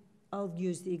might, I'll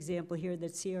use the example here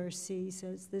that CRC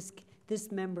says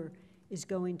this member is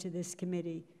going to this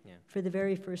committee. Yeah. For the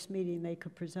very first meeting, they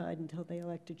could preside until they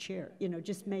elect a chair.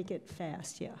 Just make it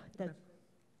fast, yeah. That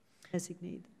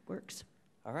designee works.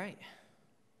 All right.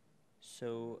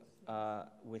 So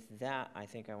with that, I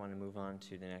think I want to move on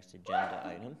to the next agenda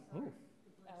item. Ooh.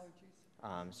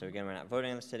 Allergies. So again, we're not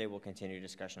voting on this today. We'll continue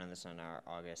discussion on this on our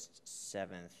August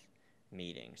 7th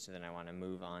meeting. So then I want to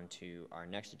move on to our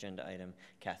next agenda item.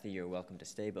 Kathy, you're welcome to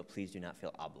stay, but please do not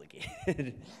feel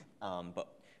obligated.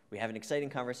 But we have an exciting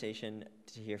conversation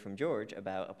to hear from George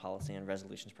about a policy on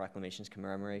resolutions, proclamations,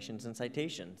 commemorations, and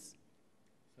citations.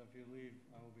 So if you leave,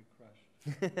 I will be crushed.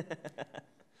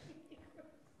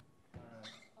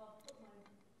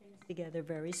 Together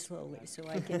very slowly, so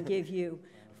I can give you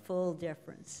full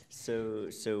deference. So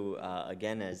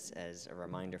again, as a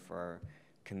reminder for our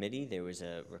committee, there was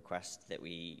a request that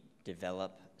we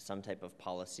develop some type of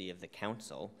policy of the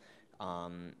council.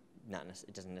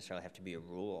 It doesn't necessarily have to be a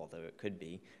rule, although it could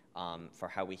be, for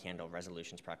how we handle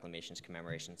resolutions, proclamations,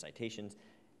 commemorations, citations.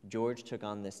 George took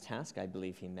on this task. I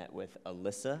believe he met with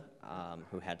Alyssa,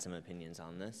 who had some opinions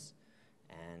on this.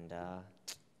 And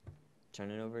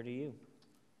turn it over to you.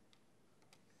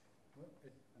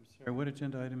 I'm sorry, what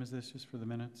agenda item is this, just for the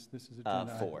minutes? This is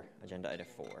agenda item 4, agenda item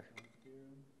 4.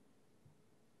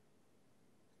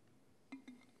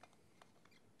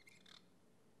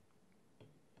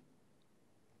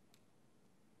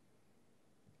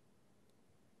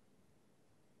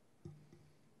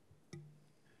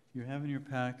 You have in your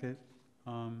packet,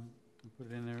 we put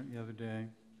it in there the other day,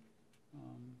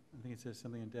 I think it says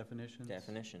something in definitions.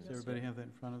 Definitions. Does everybody have that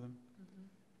in front of them?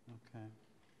 Mhm. Okay.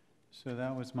 So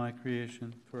that was my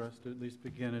creation for us to at least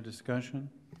begin a discussion.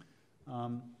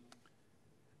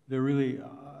 There really,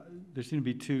 there seem to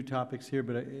be two topics here,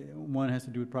 but one has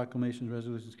to do with proclamations,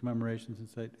 resolutions,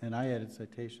 commemorations, and I added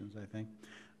citations, I think.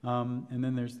 And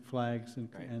then there's flags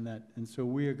Right. and so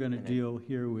we are going to And deal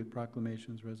here with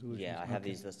proclamations, resolutions. Yeah, I have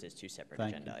Okay. these listed as two separate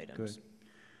Thank agenda you. items. Good.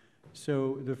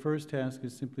 So the first task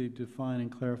is simply define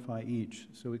and clarify each,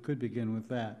 so we could begin with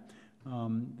that.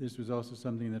 This was also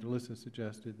something that Alyssa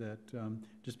suggested, that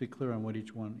just be clear on what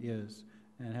each one is,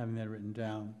 and having that written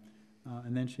down.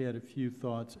 And then she had a few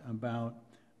thoughts about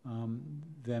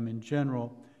them in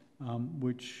general,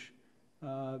 which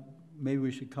maybe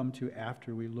we should come to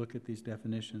after we look at these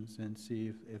definitions and see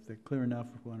if they're clear enough,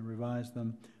 if we want to revise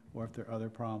them, or if there are other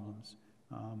problems.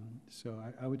 So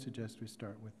I would suggest we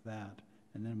start with that,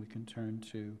 and then we can turn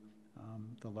to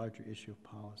the larger issue of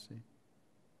policy.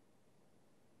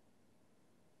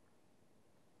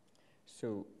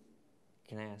 So,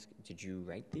 can I ask, did you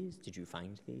write these? Did you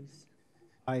find these?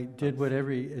 I did what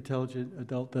every intelligent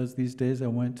adult does these days. I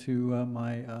went to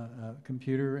my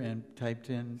computer and typed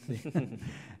in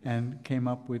and came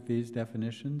up with these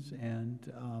definitions, and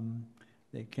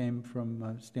they came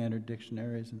from standard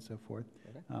dictionaries and so forth.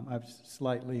 Okay. I've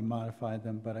slightly modified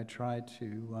them, but I tried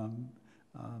to,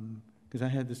 because I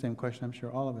had the same question, I'm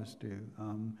sure all of us do.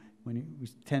 We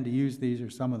tend to use these, or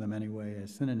some of them anyway,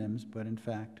 as synonyms, but in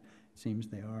fact, it seems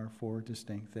they are four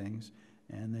distinct things,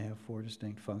 and they have four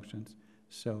distinct functions.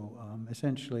 So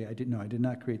essentially, I did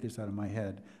not create this out of my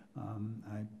head.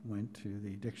 I went to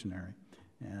the dictionary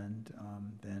and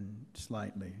then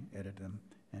slightly edited them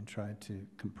and tried to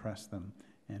compress them.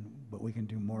 But we can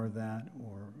do more of that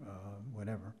or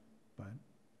whatever. But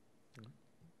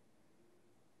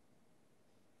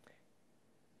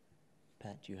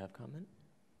Pat, do you have comment?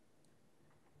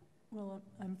 Well,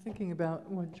 I'm thinking about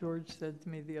what George said to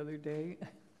me the other day.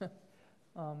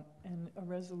 And a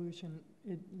resolution,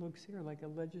 it looks here like a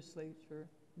legislature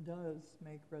does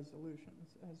make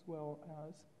resolutions as well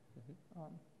as.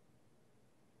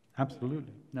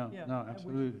 absolutely, no, Yeah, no,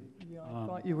 absolutely. Yeah, I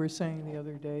thought you were saying the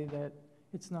other day that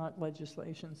it's not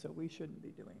legislation, so we shouldn't be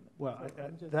doing it. Well, So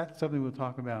I'm just- that's something we'll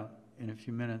talk about in a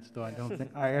few minutes, though I don't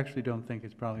think, I actually don't think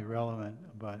it's probably relevant,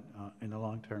 but in the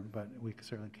long term, but we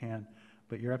certainly can.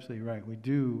 But you're absolutely right. We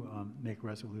do make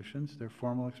resolutions. They're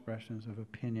formal expressions of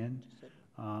opinion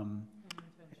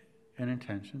and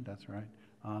intention, that's right,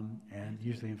 and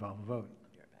usually involve a vote.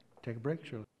 Be right back. Take a break,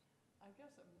 Shirley. I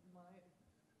guess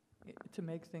to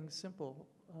make things simple,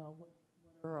 what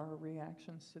are our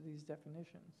reactions to these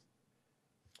definitions?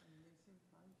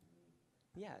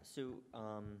 Yeah, so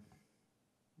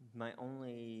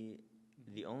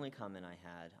the only comment I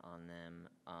had on them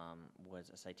was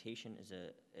a citation is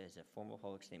a formal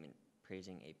public statement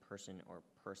praising a person or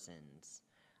persons.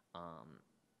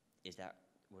 Is that,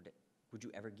 would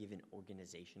you ever give an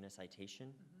organization a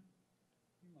citation?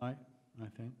 You might, I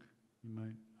think, you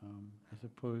might, as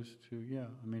opposed to, yeah,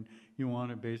 I mean, you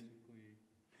want to basically,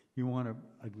 you want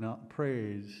to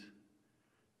praise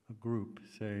a group,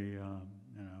 say, I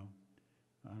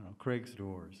don't know, Craig's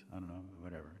Doors, I don't know,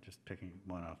 whatever, just picking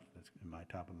one off that's in my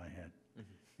top of my head.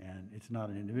 And it's not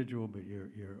an individual, but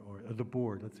or the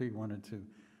board, let's say you wanted to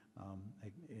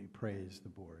praise the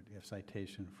board, you have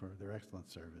citation for their excellent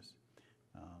service,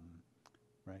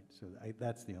 right? So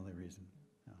that's the only reason.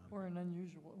 Or an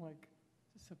unusual, like,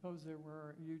 suppose there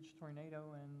were a huge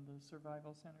tornado and the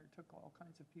survival center took all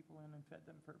kinds of people in and fed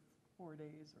them for 4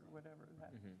 days or whatever,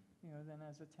 that, then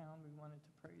as a town, we wanted to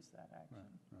praise that action.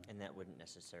 Right. And that wouldn't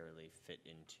necessarily fit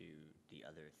into the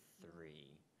other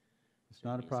three. It's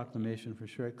not a proclamation for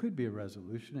sure. It could be a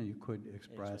resolution, and you could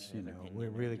express, Expression of opinion we're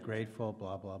and really intention. grateful,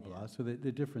 blah, blah, blah. Yeah. So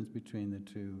the difference between the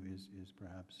two is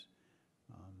perhaps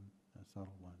a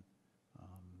subtle one.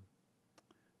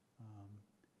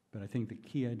 But I think the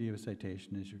key idea of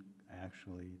citation is you're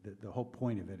actually, the whole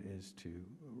point of it is to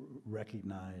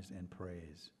recognize and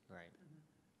praise. Right.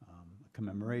 A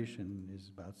commemoration is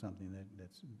about something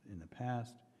that's in the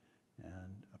past,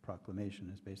 and a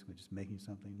proclamation is basically just making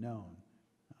something known,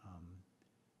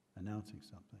 announcing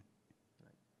something.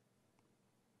 Right.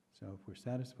 So if we're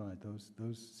satisfied,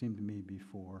 those seem to me be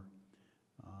four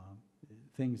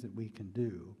things that we can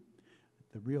do.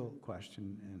 The real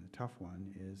question, and the tough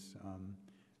one, is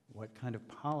what kind of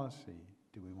policy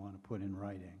do we want to put in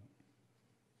writing?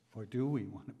 Or do we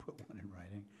want to put one in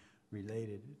writing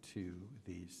related to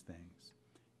these things?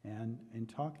 And in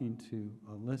talking to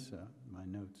Alyssa, my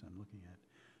notes I'm looking at,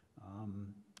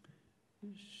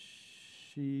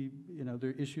 she,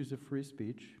 there are issues of free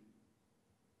speech.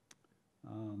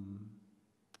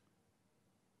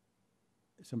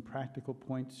 some practical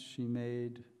points she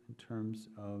made in terms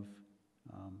of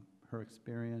her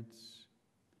experience.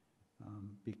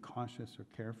 Be cautious or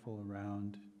careful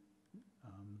around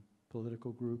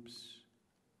political groups.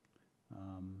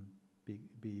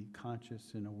 Be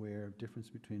conscious and aware of difference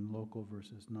between local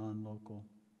versus non-local.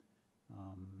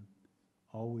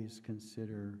 Always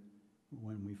consider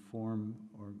when we form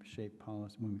or shape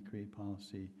policy, when we create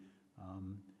policy,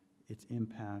 its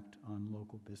impact on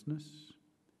local business.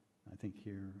 I think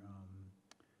here,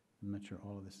 I'm not sure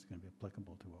all of this is going to be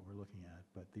applicable to what we're looking at,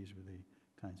 but these were the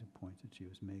kinds of points that she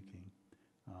was making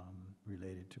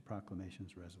related to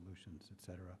proclamations, resolutions,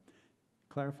 etc.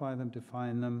 Clarify them,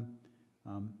 define them,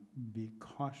 be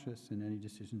cautious in any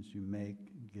decisions you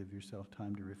make, give yourself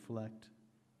time to reflect,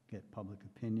 get public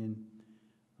opinion,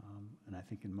 and I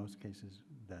think in most cases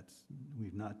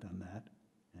we've not done that,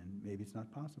 and maybe it's not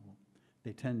possible.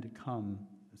 They tend to come,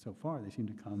 so far they seem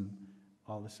to come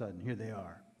all of a sudden, here they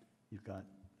are. You've got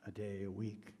a day, a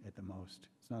week at the most.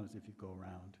 It's not as if you go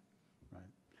around, right?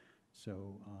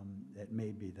 So it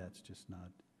may be that's just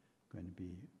not going to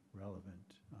be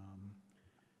relevant.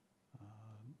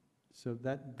 So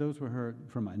those were her,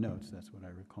 from my notes, that's what I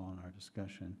recall in our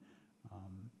discussion.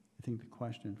 I think the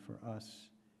question for us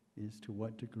is to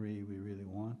what degree we really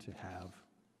want to have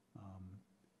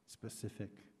specific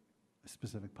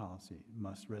policy.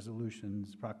 Must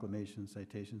resolutions, proclamations,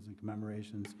 citations, and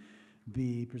commemorations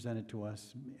be presented to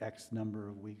us X number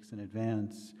of weeks in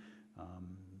advance?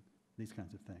 These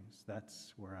kinds of things.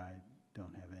 That's where I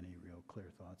don't have any real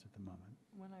clear thoughts at the moment.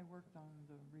 When I worked on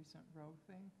the recent row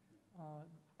thing,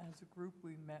 as a group,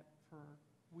 we met for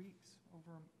weeks,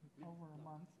 over a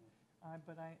month.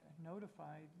 But I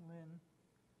notified Lynn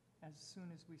as soon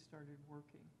as we started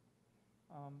working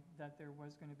that there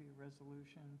was going to be a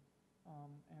resolution,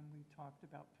 and we talked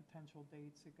about potential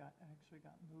dates. It actually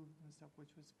got moved and stuff,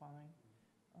 which was fine.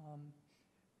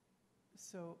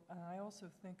 So I also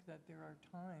think that there are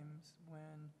times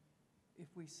when, if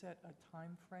we set a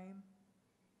time frame,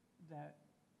 that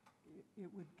it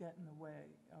would get in the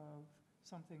way of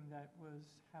something that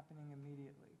was happening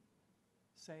immediately.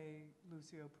 Say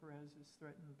Lucio Perez is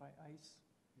threatened by ICE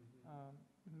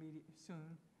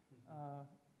soon.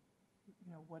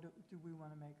 What do we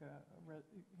want to make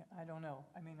I don't know.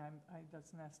 I mean,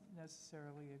 that's not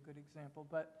necessarily a good example,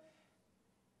 but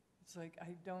it's like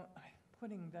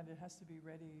putting that it has to be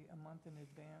ready a month in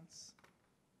advance.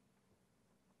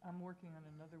 I'm working on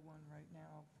another one right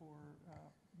now for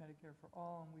Medicare for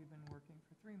All, and we've been working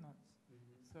for 3 months.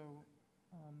 So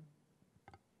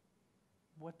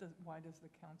why does the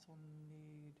council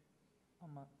need a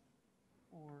month?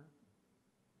 Or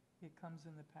it comes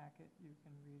in the packet, you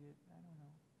can read it, I don't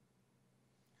know.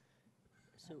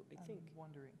 So I'm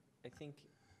wondering. I think,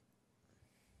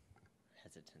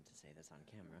 hesitant to say this on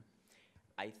camera,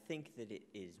 I think that it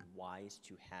is wise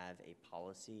to have a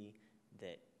policy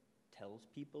that tells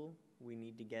people we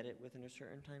need to get it within a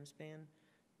certain time span,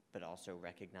 but also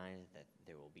recognize that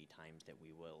there will be times that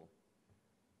we will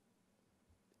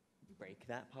break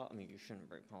that I mean, you shouldn't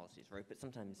break policies, right? But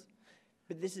sometimes,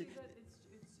 this is...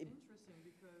 It's interesting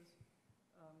because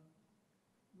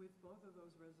with both of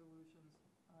those resolutions,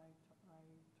 I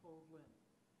told Lynn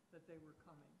that they were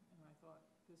coming, and I thought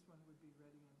this one would be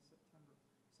ready in September.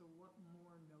 So what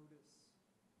more notice?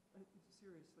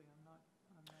 Seriously, I'm not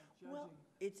judging. Well,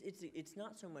 it's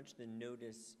not so much the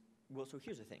notice. Well, so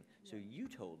here's the thing. So you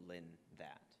told Lynn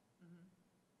that,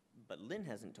 but Lynn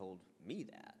hasn't told me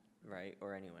that, right,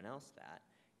 or anyone else that.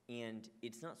 And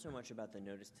it's not so much about the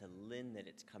notice to Lynn that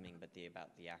it's coming, but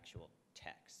about the actual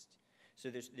text. So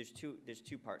there's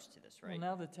two parts to this, right? Well,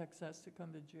 now the text has to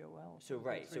come to GOL. So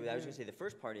right. So I was going to say the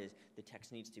first part is the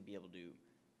text needs to be able to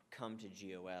come to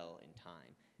GOL in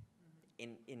time.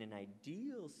 In an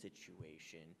ideal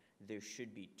situation, there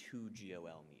should be 2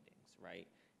 GOL meetings, right?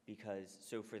 Because,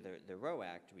 so for the Roe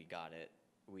Act, we got it,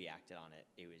 we acted on it,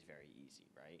 it was very easy,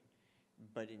 right?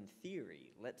 But in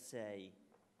theory, let's say,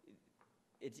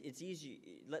 it's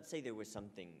easy, let's say there was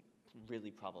something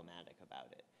really problematic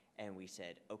about it, and we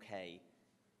said, okay,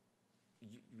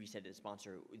 we said to the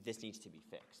sponsor, this needs to be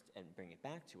fixed and bring it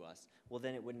back to us, well,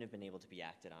 then it wouldn't have been able to be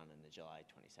acted on in the July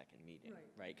 22nd meeting,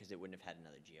 right? Because it wouldn't have had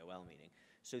another GOL meeting.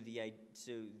 So the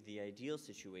ideal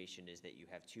situation is that you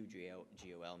have 2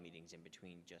 GOL meetings in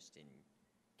between just in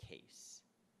case,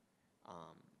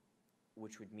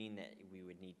 which would mean that we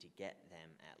would need to get them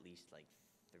at least like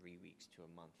 3 weeks to a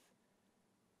month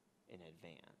in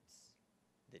advance.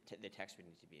 The text would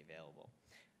need to be available.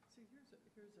 See, here's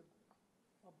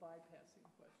a bypassing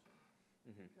question,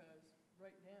 because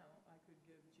right now I could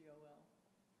give GOL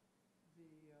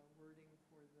the wording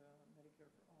for the Medicare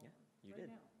for All. Yeah, you right did.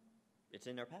 now. It's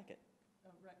in our packet.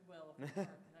 Right, well,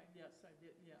 yes, I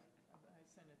did, yeah, I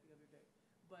sent it the other day.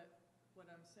 But what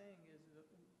I'm saying is that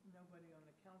nobody on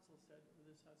the council said, well,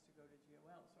 this has to go to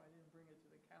GOL, so I didn't bring it to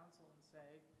the council and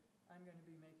say, I'm gonna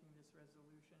be making this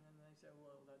resolution, and they say,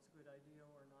 well, that's a good idea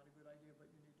or not a good idea,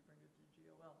 but you need to bring it to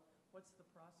GOL. What's the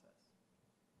process?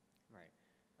 Right.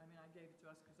 I mean, I gave it to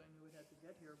us because I knew it had to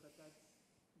get here, but that's,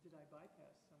 did I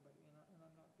bypass somebody? And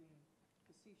I'm not being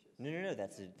facetious. No,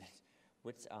 that's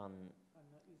what's, I'm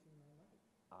not using my light.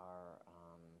 our,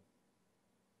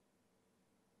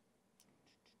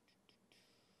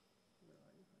 Where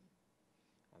are you, honey?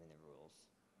 I'm in the rules.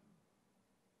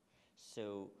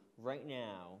 So, right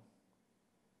now,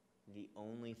 the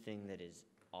only thing that is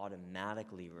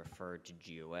automatically referred to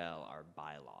GOL are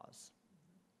bylaws.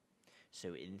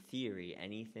 So in theory,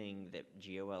 anything that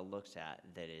GOL looks at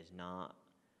that is not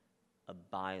a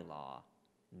bylaw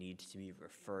needs to be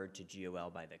referred to GOL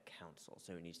by the council.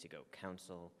 So it needs to go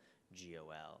council, GOL.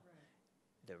 Right.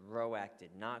 The ROAC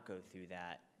did not go through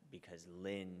that because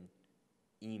Lynn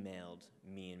emailed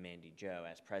me and Mandy Jo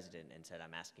as president and said,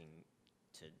 I'm asking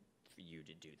for you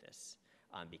to do this,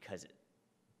 because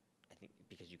I think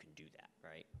because you can do that,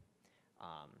 right?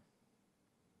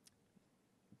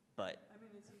 But I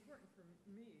mean, it's important for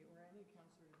me or any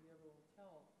counselor to be able to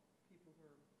tell people who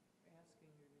are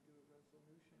asking you to do a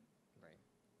resolution right,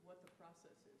 what the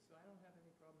process is. So I don't have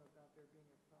any problem about there being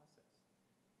a process,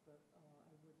 but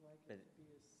I would like it to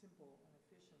be as simple and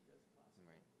efficient as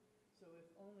possible. right. So if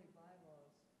only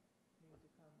bylaws need to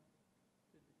come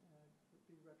to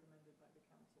be recommended by the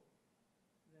council,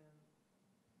 then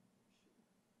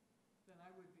I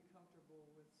would be comfortable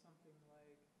with something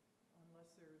like,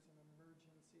 unless there's an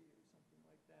emergency or something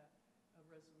like that, a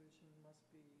resolution must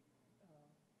be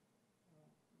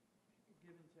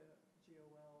given to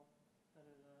GOL 3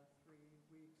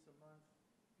 weeks, a month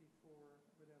before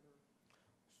whatever.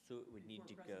 So it would need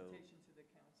to Before go, presentation to the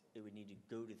council. it would need to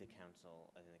go to the council,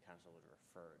 and then the council would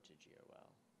refer to GOL.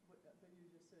 But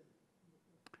you just said.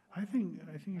 I think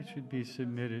it should be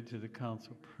submitted to the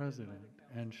council president,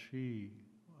 and she,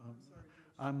 I'm sorry,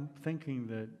 George. I'm thinking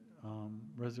that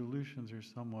resolutions are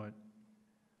somewhat,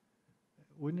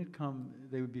 wouldn't it come,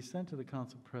 they would be sent to the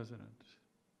council president,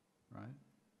 right?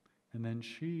 And then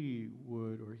she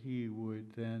would, or he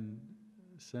would then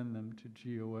send them to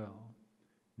GOL.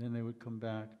 Then they would come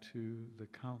back to the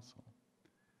council.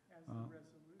 As the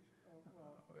resolution,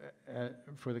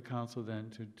 For the council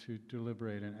then to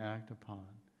deliberate and act upon.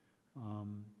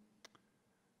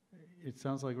 It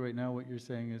sounds like right now what you're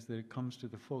saying is that it comes to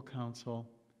the full council,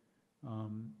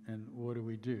 and what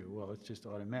do? Well, it's just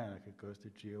automatic, it goes to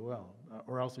GOL.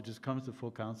 Or else it just comes to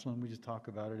full council and we just talk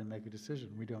about it and make a decision.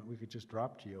 We could just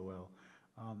drop GOL.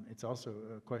 It's also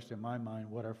a question in my mind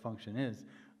what our function is.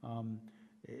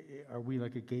 Are we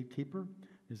like a gatekeeper?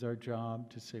 Is our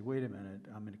job to say, wait a minute,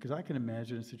 because I can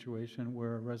imagine a situation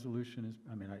where a resolution is,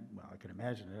 I can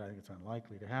imagine it, I think it's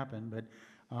unlikely to happen, but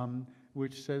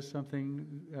which says something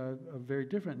very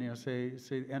different. Say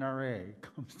NRA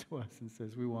comes to us and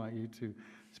says, we want you to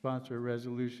sponsor a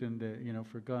resolution that,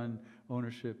 for gun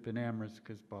ownership in Amherst,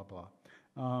 because blah, blah.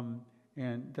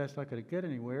 And that's not going to get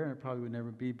anywhere, and it probably would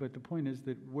never be, but the point is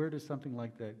that where does something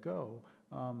like that go?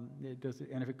 And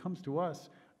if it comes to us,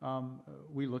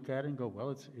 we look at it and go, well,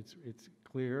 it's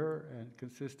clear and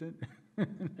consistent.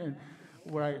 And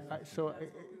well,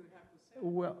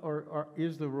 or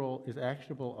is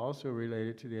actionable also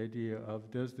related to the idea of,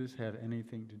 does this have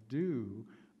anything to do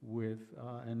with,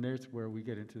 and there's where we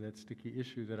get into that sticky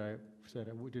issue that I said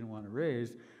I didn't want to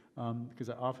raise, because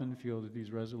I often feel that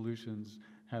these resolutions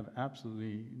have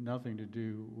absolutely nothing to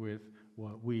do with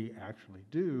what we actually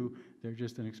do. They're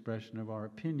just an expression of our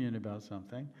opinion about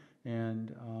something.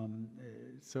 And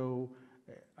so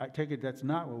I take it that's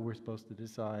not what we're supposed to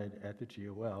decide at the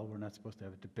GOL. We're not supposed to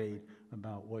have a debate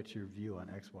about what's your view on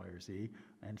X, Y, or Z.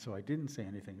 And so I didn't say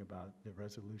anything about the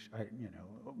resolution.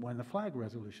 When the flag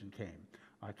resolution came,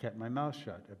 I kept my mouth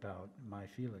shut about my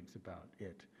feelings about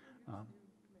it.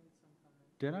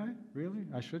 Did I? Really?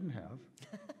 I shouldn't have.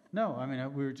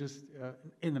 No, we were just,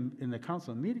 in the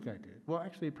council meeting I did. Well,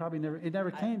 actually, it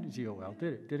never came to GOL,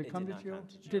 did it? Did it come to GOL?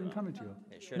 It didn't come to GOL.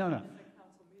 It should No. have.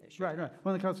 It should Right.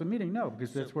 Well, in the council meeting, no,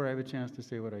 because that's So- where I have a chance to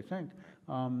say what I think.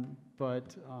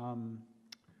 But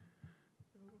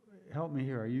help me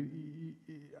here.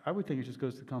 I would think it just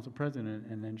goes to the council president,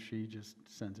 and then she just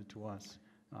sends it to us.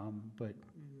 But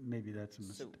maybe that's a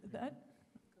mistake.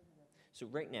 So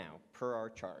right now, per our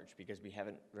charge, because we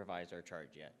haven't revised our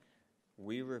charge yet,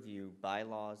 we review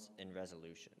bylaws and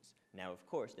resolutions. Now, of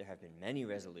course, there have been many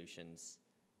resolutions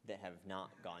that have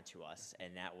not gone to us,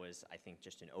 and that was, I think,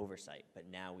 just an oversight. But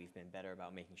now we've been better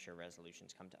about making sure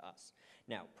resolutions come to us.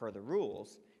 Now, per the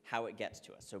rules, how it gets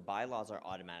to us. So bylaws are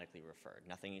automatically referred.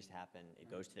 Nothing needs to happen. It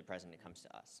goes to the president, it comes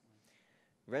to us.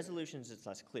 Resolutions, it's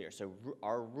less clear. So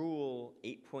our rule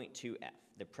 8.2F,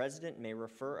 the president may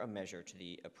refer a measure to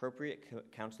the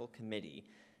appropriate council committee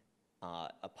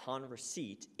upon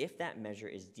receipt if that measure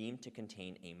is deemed to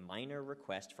contain a minor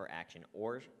request for action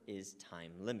or is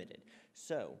time limited.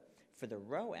 So for the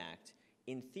Roe Act,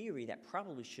 in theory, that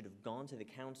probably should have gone to the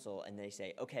council and they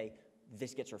say, okay,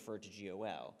 this gets referred to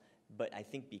GOL. But I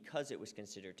think because it was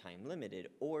considered time limited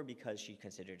or because she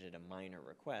considered it a minor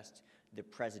request, the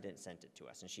president sent it to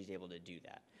us and she's able to do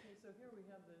that. Okay, so here we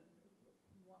have the,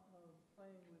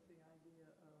 playing with the idea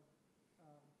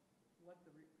of what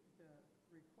the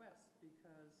request,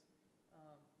 because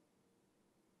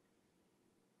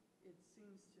it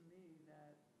seems to me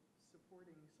that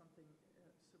supporting something,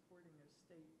 supporting a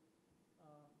state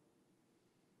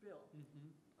bill is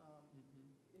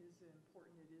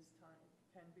important. It is time,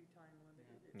 can be time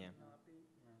limited, it may not be.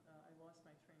 I lost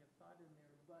my train of thought in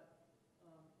there, but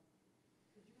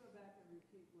could you go back and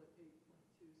repeat what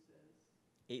 8.2 says?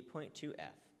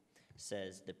 8.2F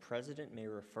says the president may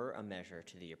refer a measure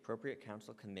to the appropriate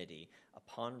council committee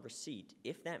upon receipt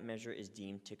if that measure is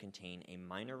deemed to contain a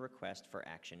minor request for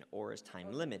action or is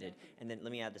time limited. And then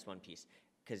let me add this one piece,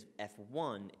 because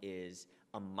F1 is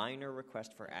a minor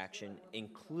request for action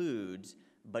includes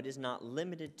but is not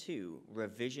limited to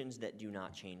revisions that do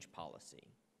not change policy.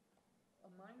 A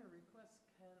minor request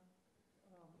can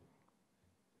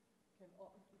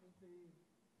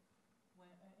when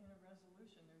in a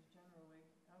resolution, there's generally,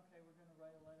 okay, we're going to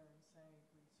write a letter and say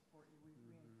we support you,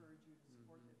 we encourage you to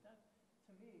support it. That,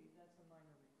 to me, that's a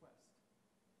minor request.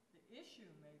 The issue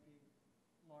may be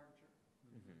larger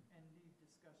and need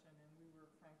discussion, and we were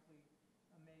frankly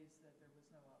amazed that there was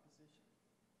no opposition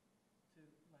to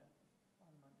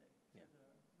on Monday to the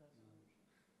resolution.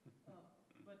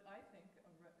 But I think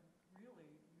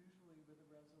really, usually with a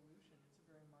resolution, it's a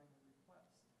very minor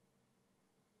request.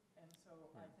 And so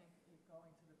I think it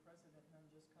going to the president and then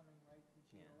just coming right to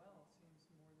GOL seems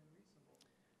more than reasonable.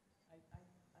 I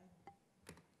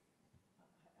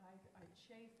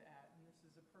chafe at, and this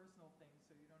is a personal thing,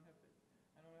 so you don't have to,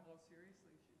 I don't know how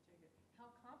seriously you should take it,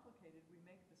 how complicated we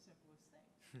make the simplest thing.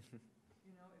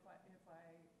 You know, if I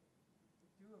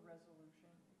do a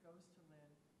resolution, it goes to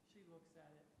Lynn, she looks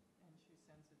at it, and she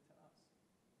sends it to us.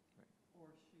 Right. Or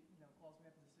she, you know, calls me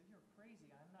up and says, you're crazy,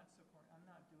 I'm not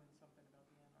doing something about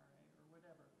the NRA or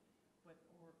whatever. But,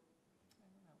 or, I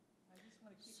don't know, I just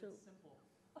want to keep it simple.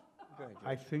 Go ahead,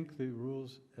 I George. think the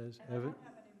rules as And I evident.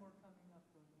 don't have any more coming up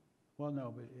for you. Well,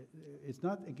 no, but it's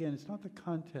not, again, it's not the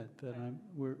content that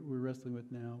we're wrestling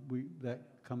with now.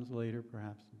 That comes later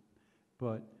perhaps.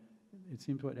 But it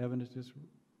seems what Evan has just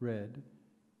read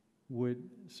would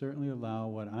certainly allow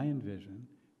what I envision,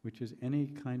 which is any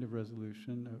kind of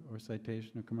resolution or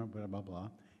citation or comment, blah, blah, blah,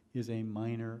 is a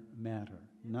minor matter.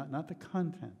 Not the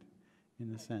content in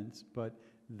the sense, but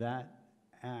that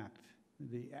act,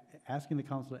 asking the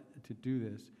council to do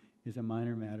this is a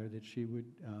minor matter that she would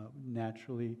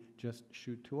naturally just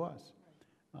shoot to us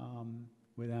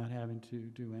without having to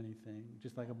do anything,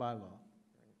 just like a bylaw.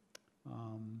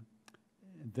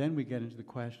 Then we get into the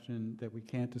question that we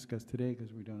can't discuss today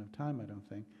because we don't have time, I don't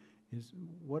think, is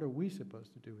what are we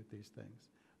supposed to do with these things?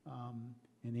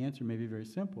 And the answer may be very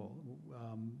simple.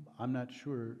 I'm not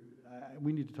sure.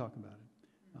 We need to talk about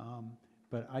it.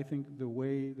 But I think the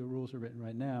way the rules are written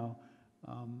right now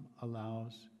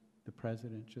allows the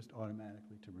president just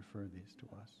automatically to refer these to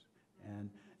us.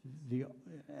 And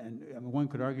I mean, one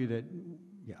could argue that,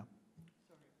 yeah.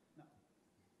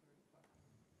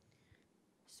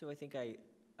 So I think I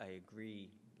agree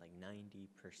like 90%.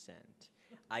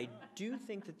 I do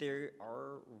think that there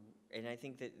are, and I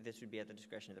think that this would be at the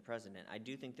discretion of the president, I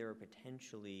do think there are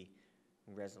potentially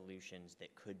resolutions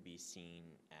that could be seen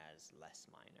as less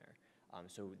minor.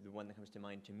 So the one that comes to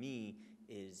mind to me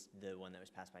is the one that was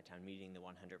passed by town meeting, the 100%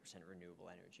 renewable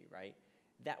energy, right?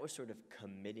 That was sort of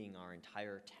committing our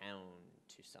entire town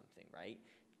to something, right?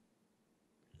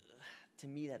 To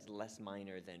me, that's less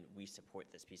minor than we support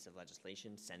this piece of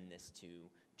legislation, send this to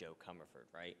Joe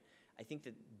Comerford, right? I think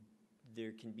that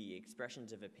there can be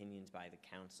expressions of opinions by the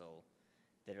council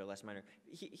that are less minor.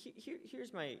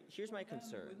 Here's my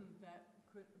concern. Wouldn't that,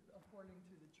 according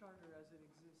to the charter as it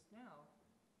exists now,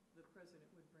 the president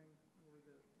would bring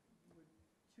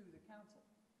to the council?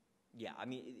 Yeah, I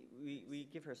mean, we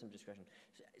give her some discretion.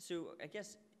 So I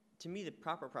guess, to me, the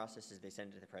proper process is they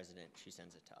send it to the president, she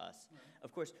sends it to us. Right.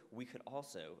 Of course, we could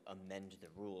also amend the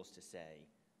rules to say,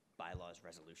 bylaws,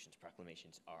 resolutions,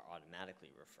 proclamations are automatically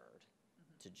referred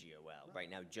to GOL. Right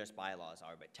now, just bylaws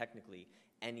are, but technically,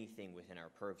 anything within our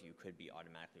purview could be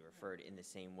automatically referred in the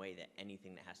same way that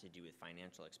anything that has to do with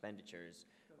financial expenditures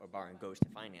or borrowing goes to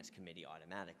Finance Committee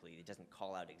automatically. It doesn't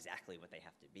call out exactly what they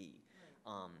have to be.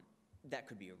 That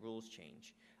could be a rules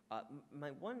change.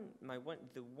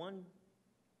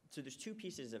 So there's two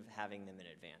pieces of having them in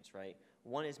advance, right?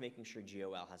 One is making sure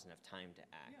GOL has enough time to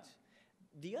act.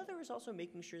 Yeah. The other is also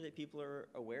making sure that people are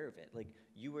aware of it. Like,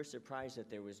 you were surprised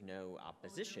that there was no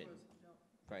opposition,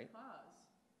 right?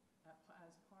 Because,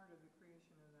 as part of the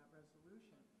creation of that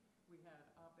resolution, we had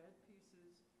op-ed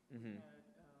pieces, we had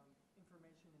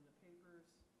information in the papers,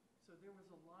 so there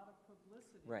was a lot of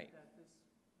publicity Right. that this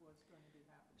was going to be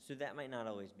happening. So that might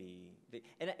not always be,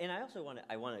 and I also want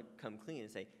to come clean and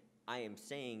say, I am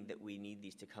saying that we need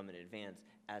these to come in advance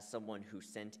as someone who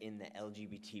sent in the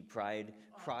LGBT Pride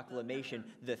proclamation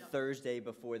the Thursday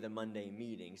before the Monday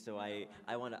meeting. So I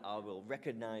will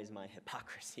recognize my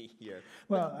hypocrisy here.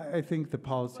 Well, I think the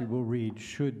policy will read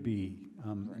should be,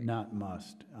 not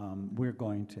must. We're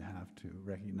going to have to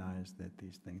recognize that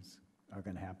these things are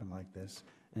going to happen like this.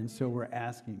 And so we're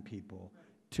asking people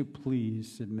to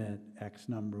please submit X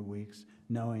number of weeks,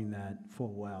 knowing that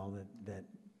full well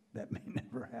that may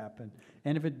never happen.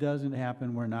 And if it doesn't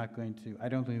happen, we're not going to, I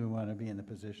don't think we want to be in the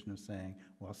position of saying,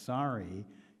 well, sorry,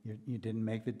 you didn't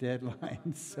make the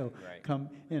deadline, so Right. come,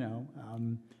 I mean, I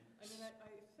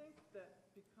think that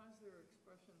because there are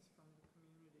expressions from the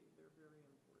community, they're very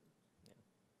important.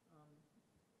 Yeah. Um,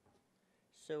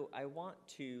 So I want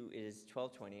to, it is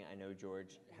 12:20, I know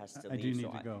George has to I leave. do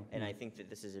so need to go, And I yeah. think that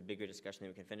this is a bigger discussion than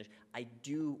we can finish. I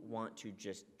do want to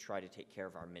just try to take care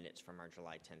of our minutes from our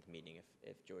July 10th meeting,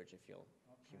 if George, if you'll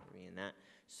humor me in that.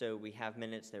 So we have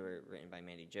minutes that were written by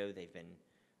Mandy Jo. They've been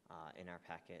in our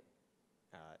packet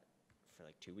for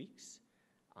like 2 weeks.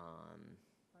 I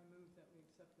move that we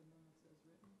accept the minutes as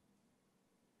written.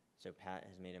 So Pat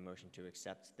has made a motion to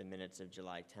accept the minutes of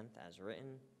July 10th as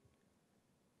written.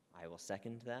 I will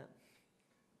second that.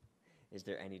 Is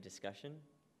there any discussion?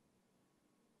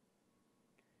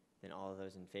 Then all of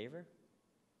those in favor?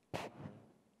 All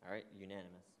right,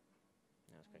 unanimous.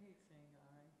 That was I quick. hate saying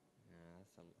aye. No,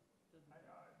 that's a... Doesn't-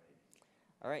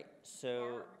 All right,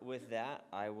 so with that,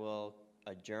 I will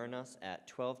adjourn us at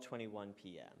 12:21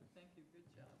 p.m.